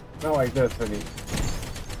 Not like this, Vinny.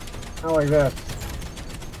 Not like this.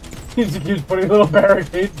 He just keeps putting little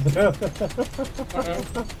barricades down.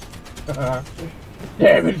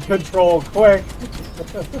 Damage control, quick!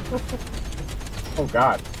 Oh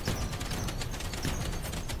god.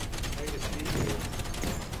 I can see you.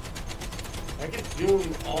 I can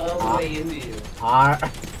zoom all the way into you.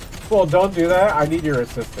 Well, don't do that. I need your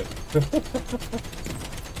assistance.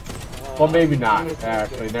 Well, maybe not.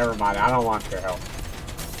 Actually, never mind. I don't want your help.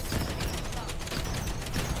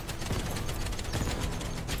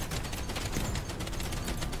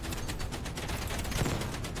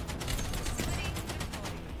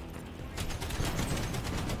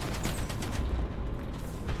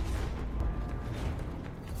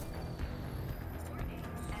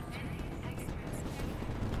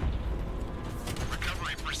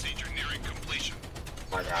 Recovery procedure nearing completion.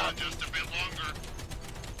 My god. Just a bit longer.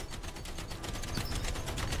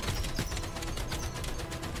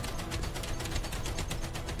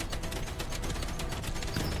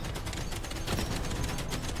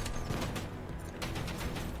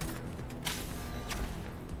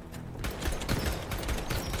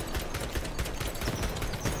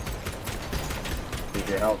 Need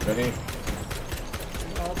your help, Vinny?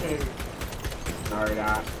 Okay. Sorry,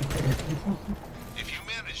 not. If you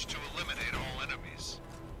manage to eliminate all enemies,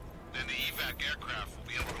 then the evac aircraft will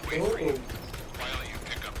be able to wait for you while you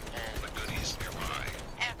pick up all the goodies nearby.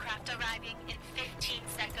 Aircraft arriving in 15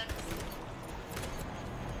 seconds.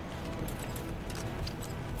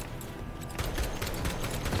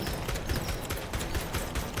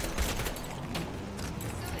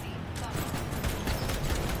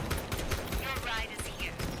 Your ride is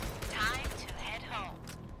here. Time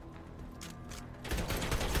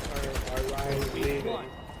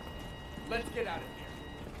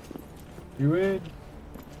You in?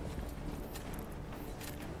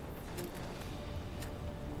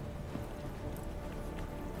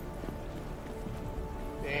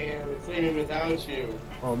 Damn, it's leaving without you.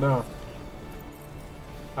 Oh no.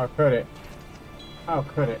 How could it? How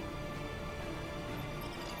could it?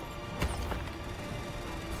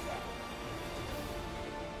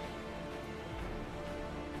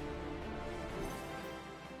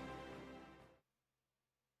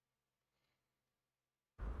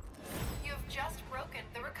 You have just broken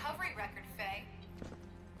the recovery record, Faye.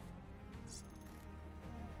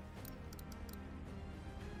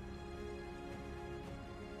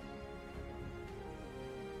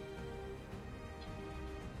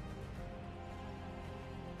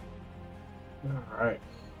 Alright.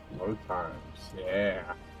 Load times. Yeah.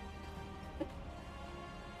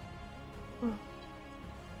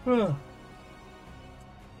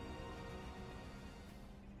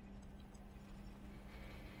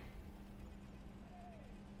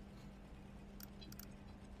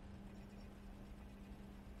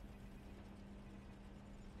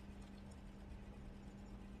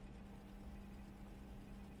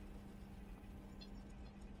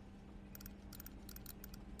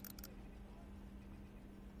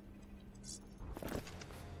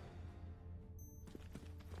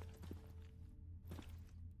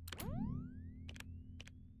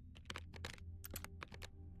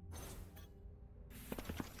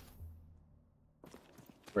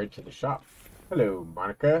 Right to the shop. Hello,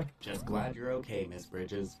 Monica. Just glad you're okay, Miss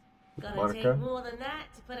Bridges. Gonna Monica? take more than that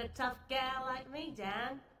to put a tough gal like me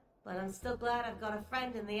down. But I'm still glad I've got a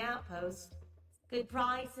friend in the Outpost. Good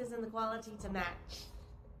prices and the quality to match.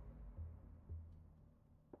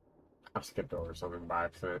 I skipped over something by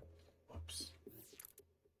accident. Whoops.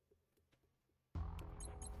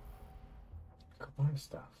 Could buy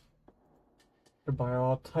stuff. Could buy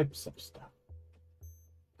all types of stuff.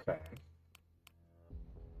 Okay.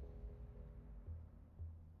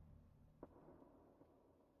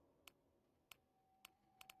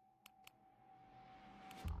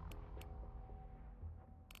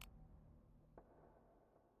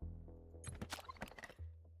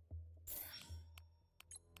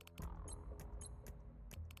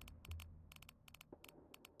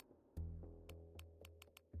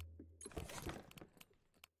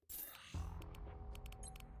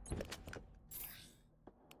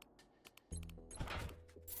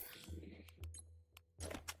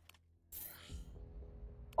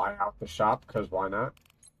 Buy out the shop, because why not?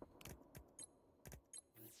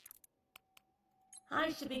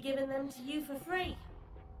 I should be giving them to you for free.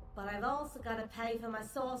 But I've also got to pay for my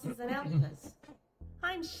sources and outputs.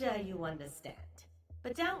 I'm sure you understand.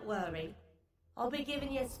 But don't worry. I'll be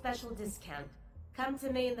giving you a special discount. Come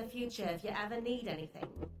to me in the future if you ever need anything.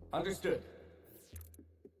 Understood.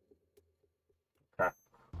 Okay.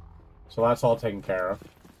 So that's all taken care of.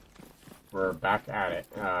 We're back at it.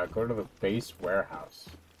 Go to the base warehouse.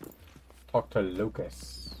 Talk to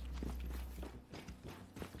Lucas.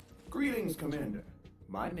 Greetings, Commander.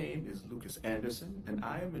 My name is Lucas Anderson, and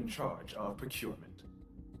I am in charge of procurement.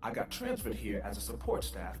 I got transferred here as a support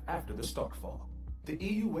staff after the Starfall. The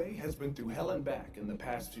EUA has been through hell and back in the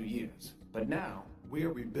past few years, but now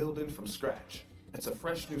we're rebuilding from scratch. It's a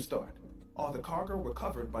fresh new start. All the cargo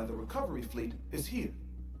recovered by the recovery fleet is here.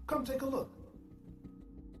 Come take a look.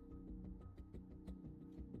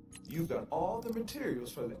 You've got all the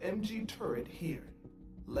materials for the MG turret here.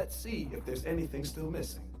 Let's see if there's anything still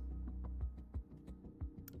missing.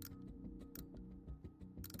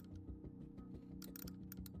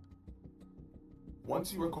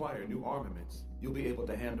 Once you acquire new armaments, you'll be able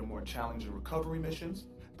to handle more challenging recovery missions,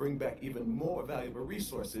 bring back even more valuable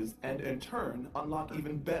resources, and in turn, unlock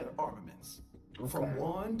even better armaments. From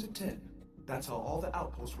 1 to 10, that's how all the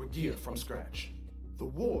outposts were geared from scratch. The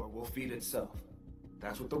war will feed itself.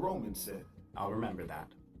 That's what the Romans said. I'll remember that.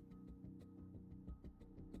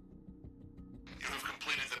 You have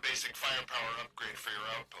completed the basic firepower upgrade for your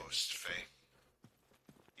outpost, Faye.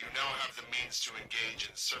 You now have the means to engage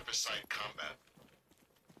in surface-side combat.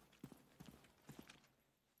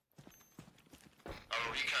 Our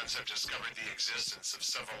recons have discovered the existence of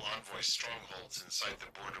several envoy strongholds inside the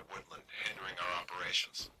border woodland, hindering our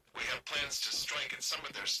operations. We have plans to strike at some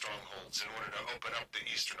of their strongholds in order to open up the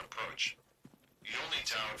eastern approach. You'll need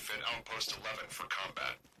to outfit Outpost 11 for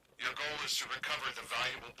combat. Your goal is to recover the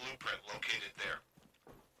valuable blueprint located there.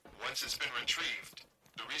 Once it's been retrieved,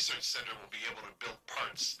 the research center will be able to build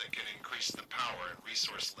parts that can increase the power and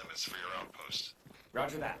resource limits for your outpost.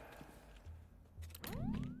 Roger that.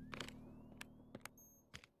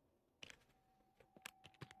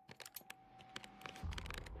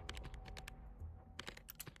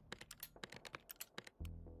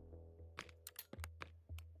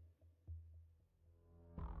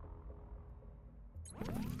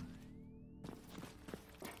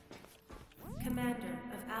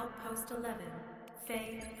 Outpost 11,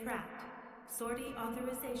 Faye Pratt. Sortie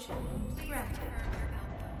authorization granted.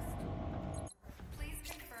 Please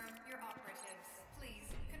confirm your operatives. Please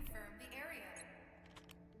confirm the area.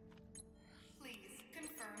 Please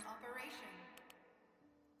confirm operation.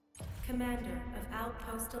 Commander of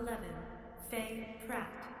Outpost 11, Faye Pratt.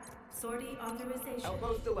 Sortie authorization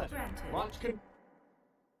Outpost 11. granted. Launch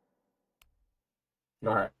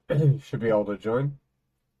Alright, should be able to join.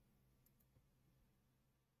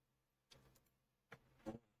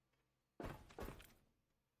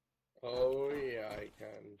 Oh yeah, I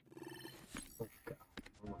can. Okay.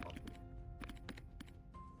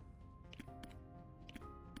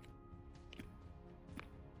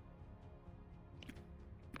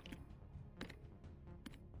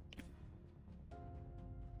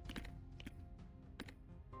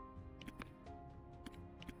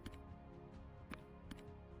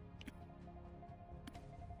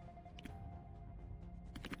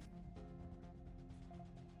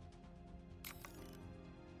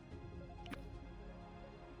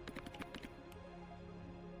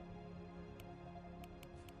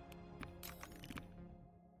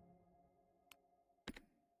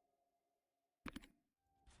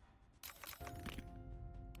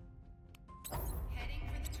 Heading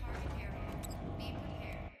for the target area. Be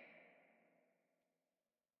prepared.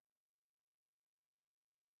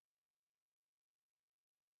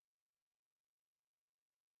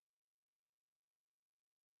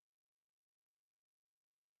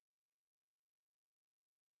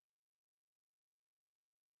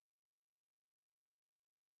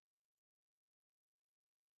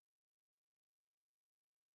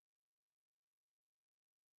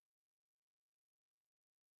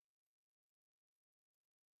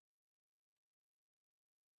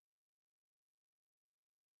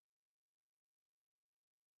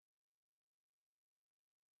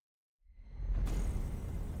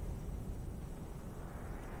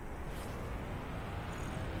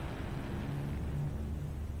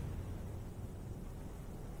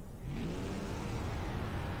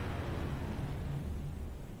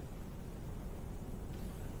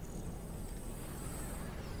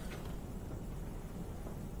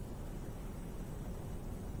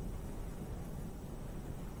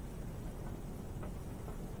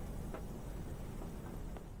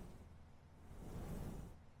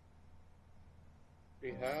 We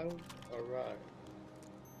have arrived.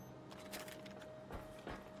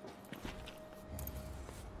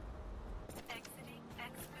 Exiting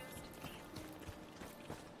exposed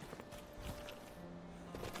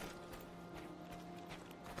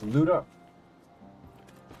field. Loot up.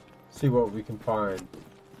 See what we can find.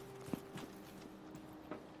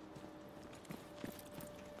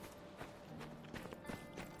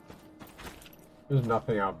 There's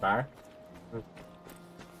nothing out back.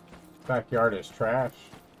 Backyard is trash.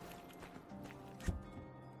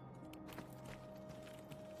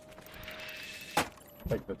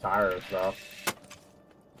 Take the tires though.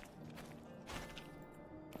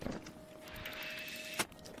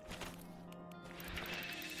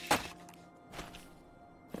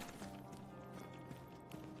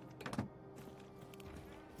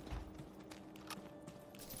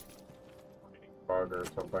 Bug or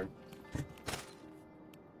something.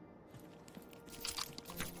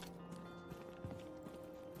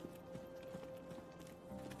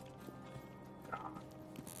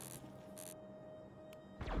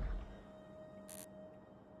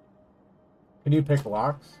 Can you pick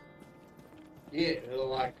locks? Yeah, the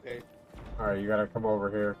lock pick. Alright, you gotta come over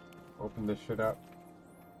here. Open this shit up.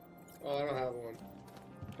 Oh, I don't have one.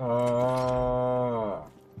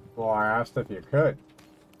 Well, I asked if you could.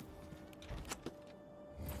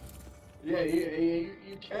 Yeah,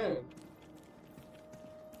 you can.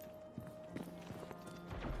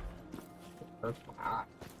 That's hot.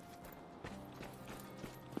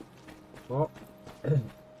 Well,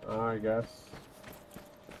 I guess.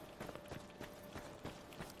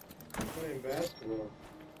 I'm playing basketball.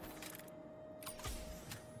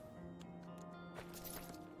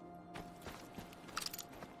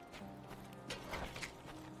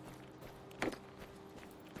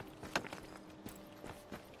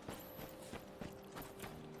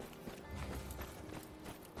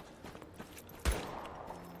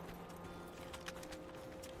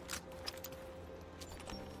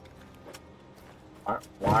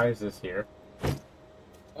 Why is this here?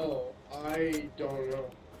 Oh, I don't know.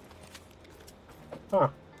 Huh.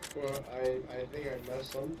 Well, I think I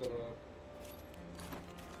messed something up.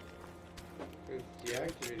 It's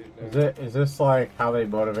deactivated now. Is this like how they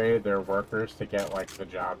motivated their workers to get like the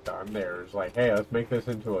job done? There's like, hey, let's make this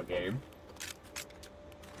into a game.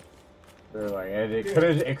 They're like, and it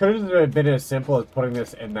could have been as simple as putting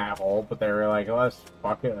this in that hole, but they were like, let's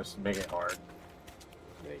fuck it, let's make it hard.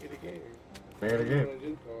 Make it a game. Make it a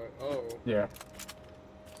game. Oh. Yeah.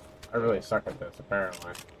 I really suck at this,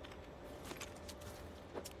 apparently.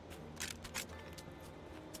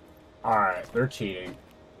 Alright, they're cheating.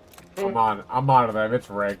 I'm on to them, it's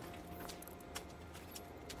rigged.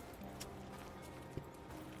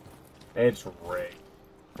 It's rigged.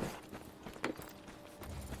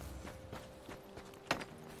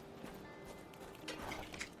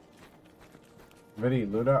 Vinny,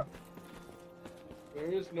 loot up. There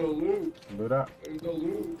is no loot. Loot up. There's no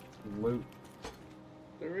loot. Loot.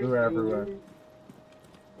 There is Loot no everywhere. loot.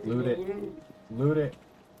 Loot no it. Loot. Loot it.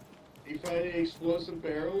 You find any explosive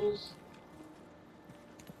barrels?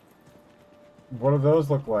 What do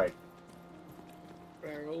those look like?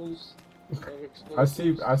 Barrels of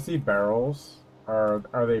explosives. I see barrels.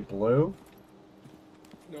 Are they blue?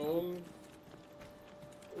 No.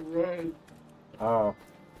 Red. Oh.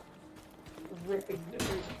 Red.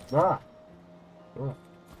 Ah. Oh.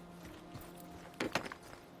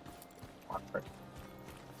 Lockpick.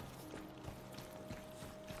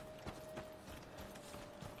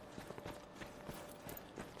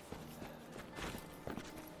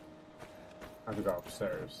 I have to go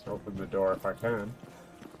upstairs. Open the door if I can.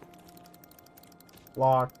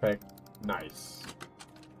 Lockpick. Nice.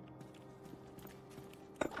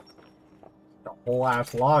 A whole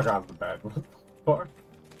ass log on the bed. What the fuck?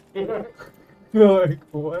 You're like,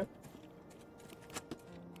 what?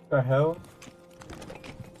 The hell?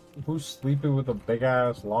 Who's sleeping with a big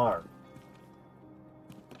ass log?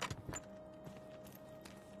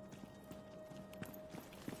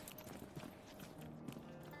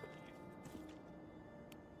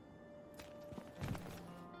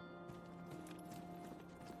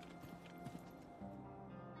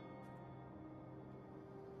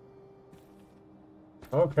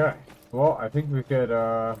 Okay. Well, I think we could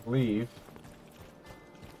leave.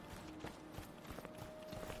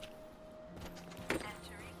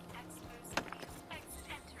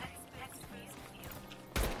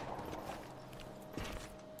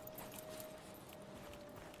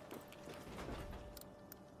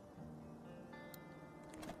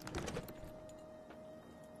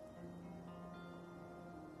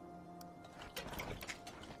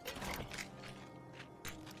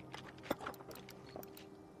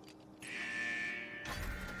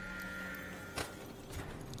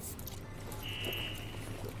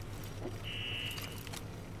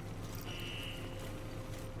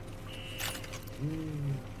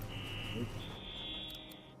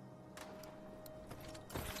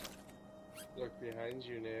 Look behind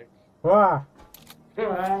you, Nick. Ah!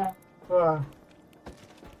 Ah!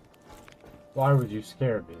 Why would you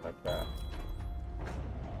scare me like that?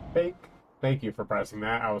 Fake. Thank you for pressing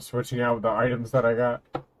that. I was switching out the items that I got.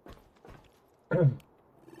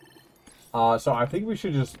 So I think we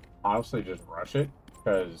should just honestly just rush it,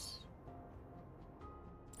 because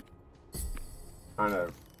kind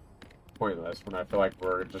of pointless when I feel like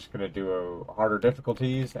we're just gonna do harder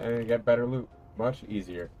difficulties and get better loot. Much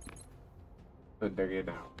easier than digging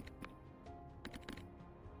out.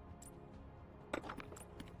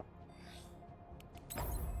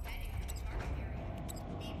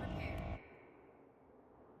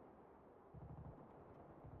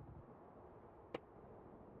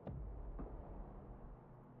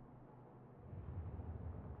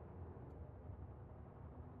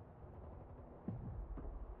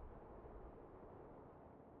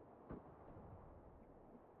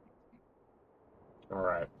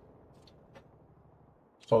 Alright.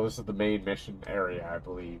 So this is the main mission area, I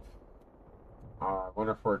believe. I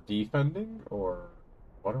wonder if we're defending, or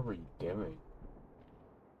what are we doing?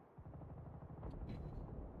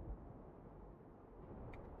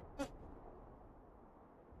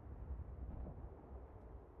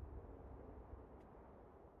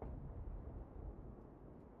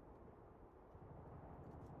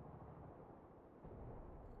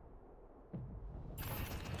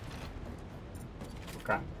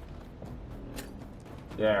 Okay.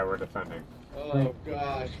 Yeah, we're defending. Oh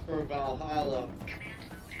gosh, for Valhalla.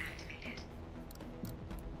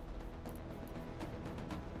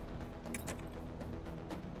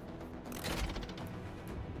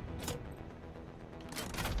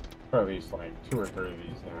 Put at least like 2 or 3 of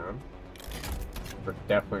these down. We're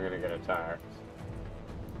definitely gonna get attacked.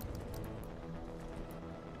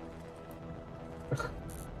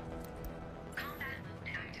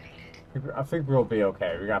 I think we'll be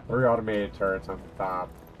okay. We got 3 automated turrets on the top.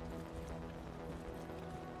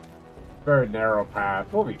 Very narrow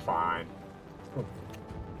path. We'll be fine.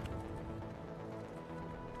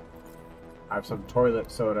 I have some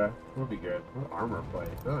toilet soda. Would be good. Ooh, armor plate.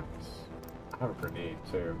 Nice. I have a grenade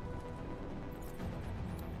too.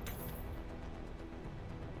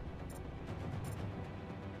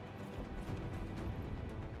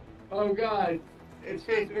 Oh god, it's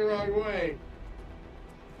facing the wrong way.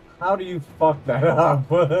 How do you fuck that up?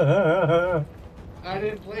 What I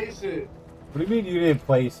didn't place it. do you mean you didn't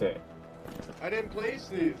place it? I didn't place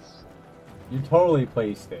these. You totally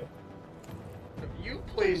placed it. You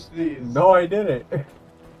placed these. No, I didn't.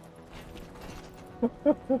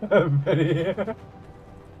 Benny.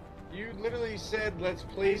 You literally said, let's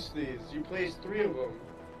place these. You placed 3 of them.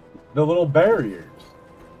 The little barriers.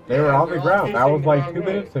 They were on the they're all ground. That facing was the like wrong 2 way.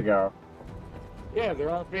 minutes ago. Yeah, they're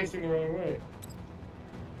all facing the wrong way.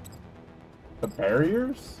 The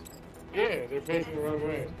barriers? Yeah, they're facing the wrong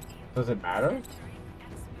way. Does it matter?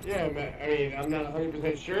 Yeah, I mean, I'm not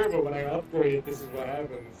 100% sure, but when I upgrade it, this is what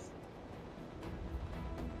happens.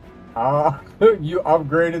 You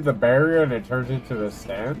upgraded the barrier and it turns into the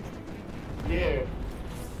stand? Yeah.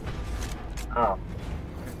 Oh.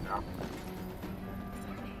 No.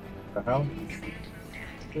 The hell?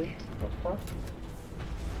 Okay, that's fine.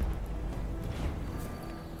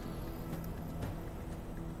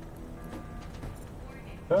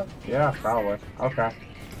 Yeah, probably. Okay.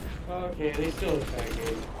 Okay, they still attack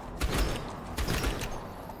me.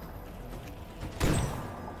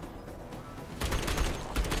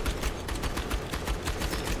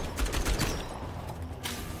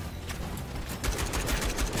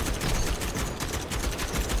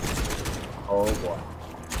 Oh boy.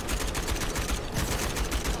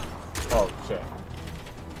 Oh shit.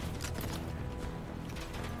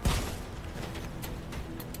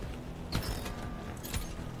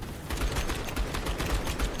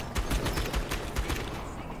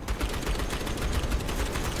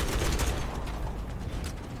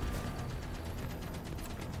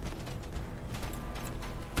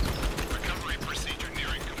 Recovery procedure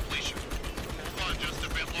nearing completion. Hold on just a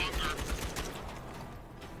bit longer.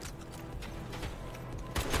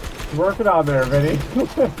 Working on there, Vinny.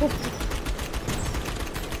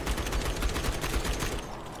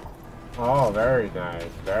 Oh, very nice,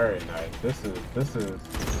 very nice. This is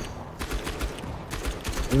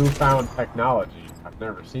newfound technology I've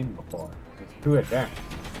never seen before. It's too advanced.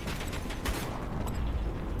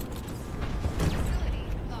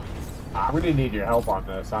 I'm gonna need your help on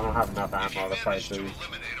this. I don't have enough ammo to fight these.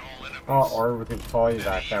 Oh, or we can call you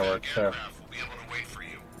back. That works too.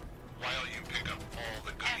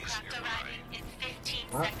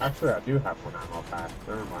 Actually, I do have one ammo pack.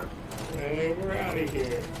 Never mind. Hey, we're out of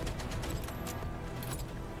here.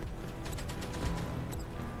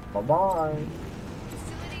 Bye-bye.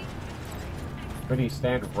 Vinny,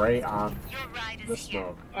 stand right on the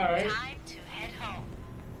smoke. Alright. Time to head home.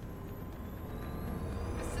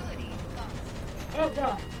 Oh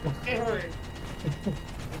god, it hurt.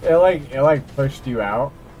 It like pushed you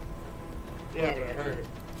out. Yeah, but it hurt.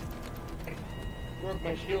 Broke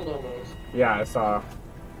my shield almost. Yeah, I saw.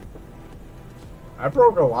 I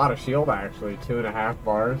broke a lot of shield actually, 2.5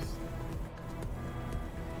 bars.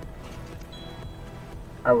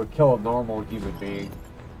 I would kill a normal human being.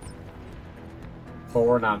 But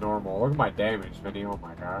we're not normal. Look at my damage, Vinny. Oh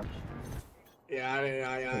my gosh. Yeah. Aye,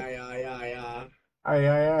 aye, aye. Aye,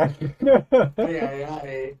 aye,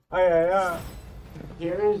 aye.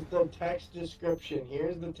 Here's the text description.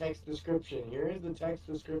 Here's the text description. Here's the text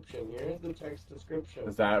description. Here's the text description.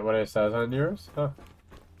 Is that what it says on yours? Huh.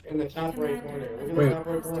 In the top right corner. Look at Wait. the top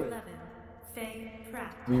right corner.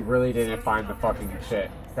 We really didn't find the fucking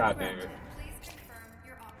shit. God damn it.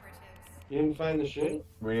 You didn't find the shit?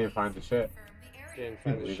 We didn't find the shit. You didn't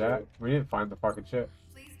find the Believe shit. that? We didn't find the fucking shit.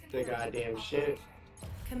 The goddamn shit.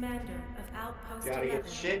 Commander of Outpost Gotta get 11, the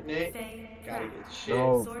shit, Nick. Faye Gotta Pratt. get the shit.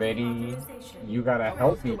 No, Vinny. You gotta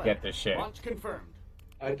help me get the shit. Launch confirmed.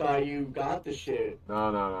 I thought you got the shit. No,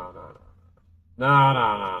 no, no, no, no. No,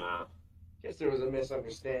 no, no, no. Guess there was a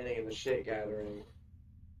misunderstanding in the shit gathering.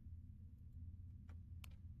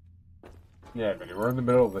 Yeah, Vinny, we're in the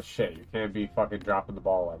middle of the shit. You can't be fucking dropping the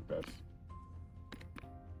ball like this.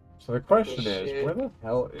 So the question is, where the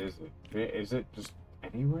hell is it? Is it just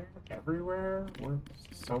anywhere? Everywhere?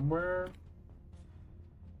 Somewhere?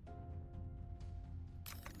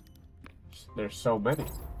 There's so many.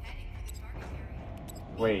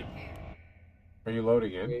 Wait. Are you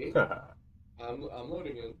loading in? Wait. I'm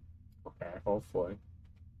loading in. Okay, hopefully.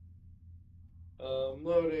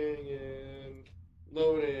 Loading in.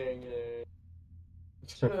 Loading in.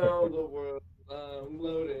 Tell the world I'm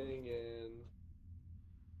loading in.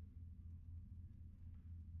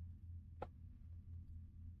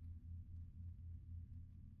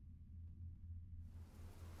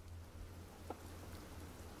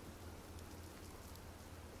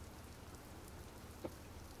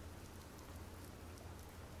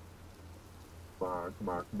 Come on, come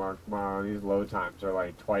on, come on, come on. These load times are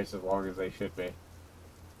like twice as long as they should be.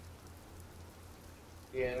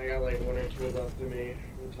 Yeah, and I got like 1 or 2 left in me.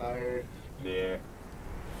 I'm tired. Yeah.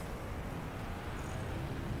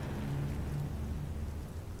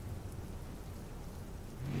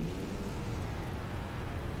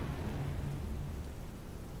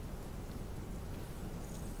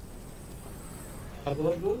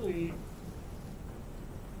 Probably.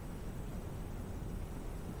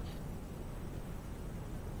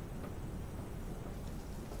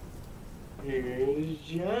 Here's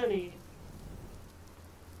Johnny.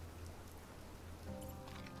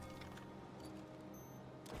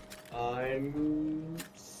 I'm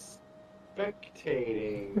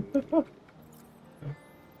spectating.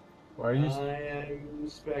 Why are you? I am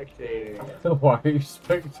spectating. Why are you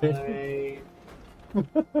spectating?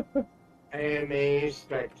 I am a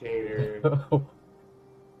spectator.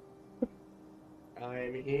 I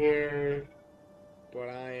am here, but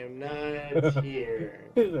I am not here.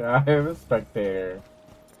 I am a spectator.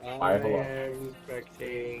 I am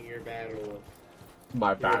spectating your battle.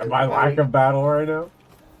 My lack of battle right now.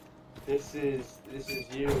 This is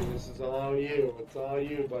you. This is all you. It's all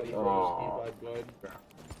you, buddy. Broski, bud.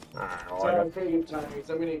 Alright, So I'm pretty tired.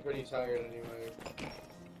 I'm getting pretty tired anyway.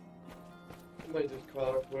 I might just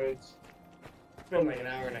call it quits. It's been like an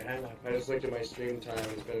hour and a half. I just looked at my stream time.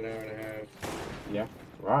 It's been an hour and a half. Yeah.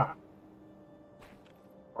 Wow.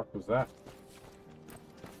 What was that?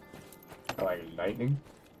 Like lightning?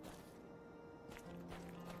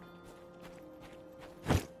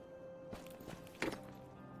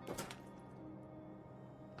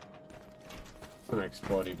 Some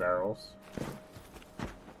explodey barrels.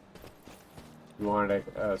 You wanted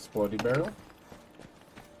a explodey barrel?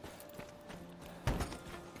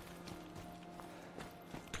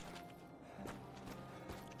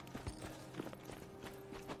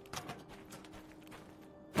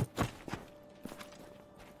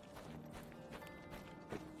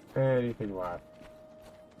 Anything left?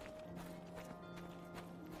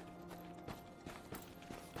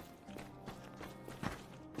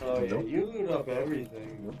 Oh yeah, Nope. you loot up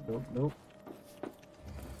everything. Nope.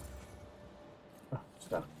 Oh,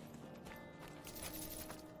 stop.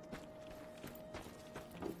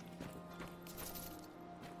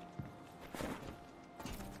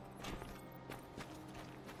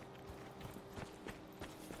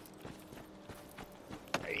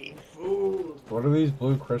 Hey, food. What are these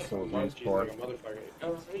blue crystals Munchies used for? like a motherfucker.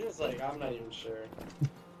 No, it's just like, I'm not even sure.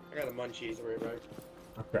 I got the munchies right back.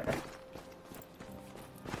 Okay.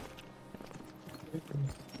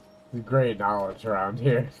 Great knowledge around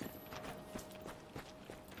here.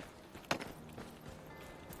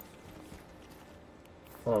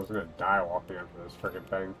 Oh, I was gonna die walking into this freaking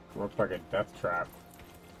thing. Looks like a death trap.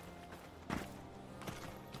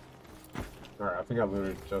 Alright, I think I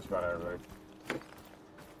looted just about everything.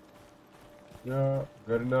 Yeah,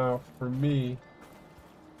 good enough for me.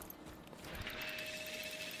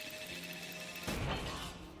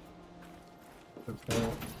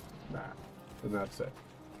 Nah, and that's it.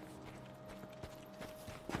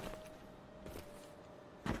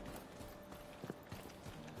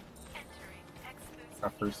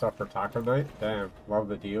 Got free stuff for taco night? Damn, love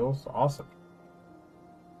the deals. Awesome.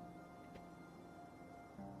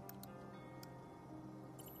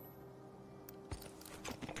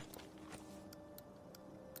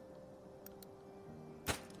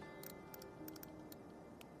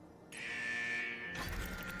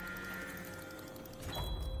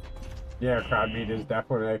 Yeah, crab meat is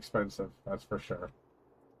definitely expensive, that's for sure.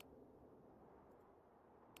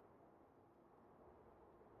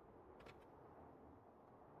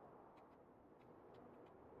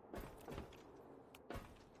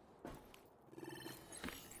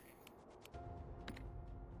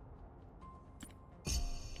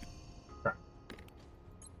 Okay.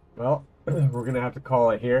 Well, we're gonna have to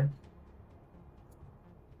call it here.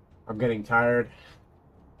 I'm getting tired.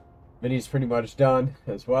 Vinny's pretty much done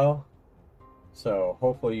as well. So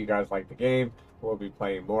hopefully you guys like the game. We'll be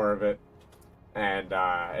playing more of it. And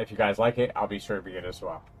if you guys like it, I'll be streaming it as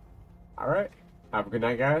well. Alright. Have a good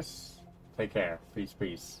night, guys. Take care. Peace,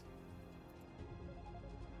 peace.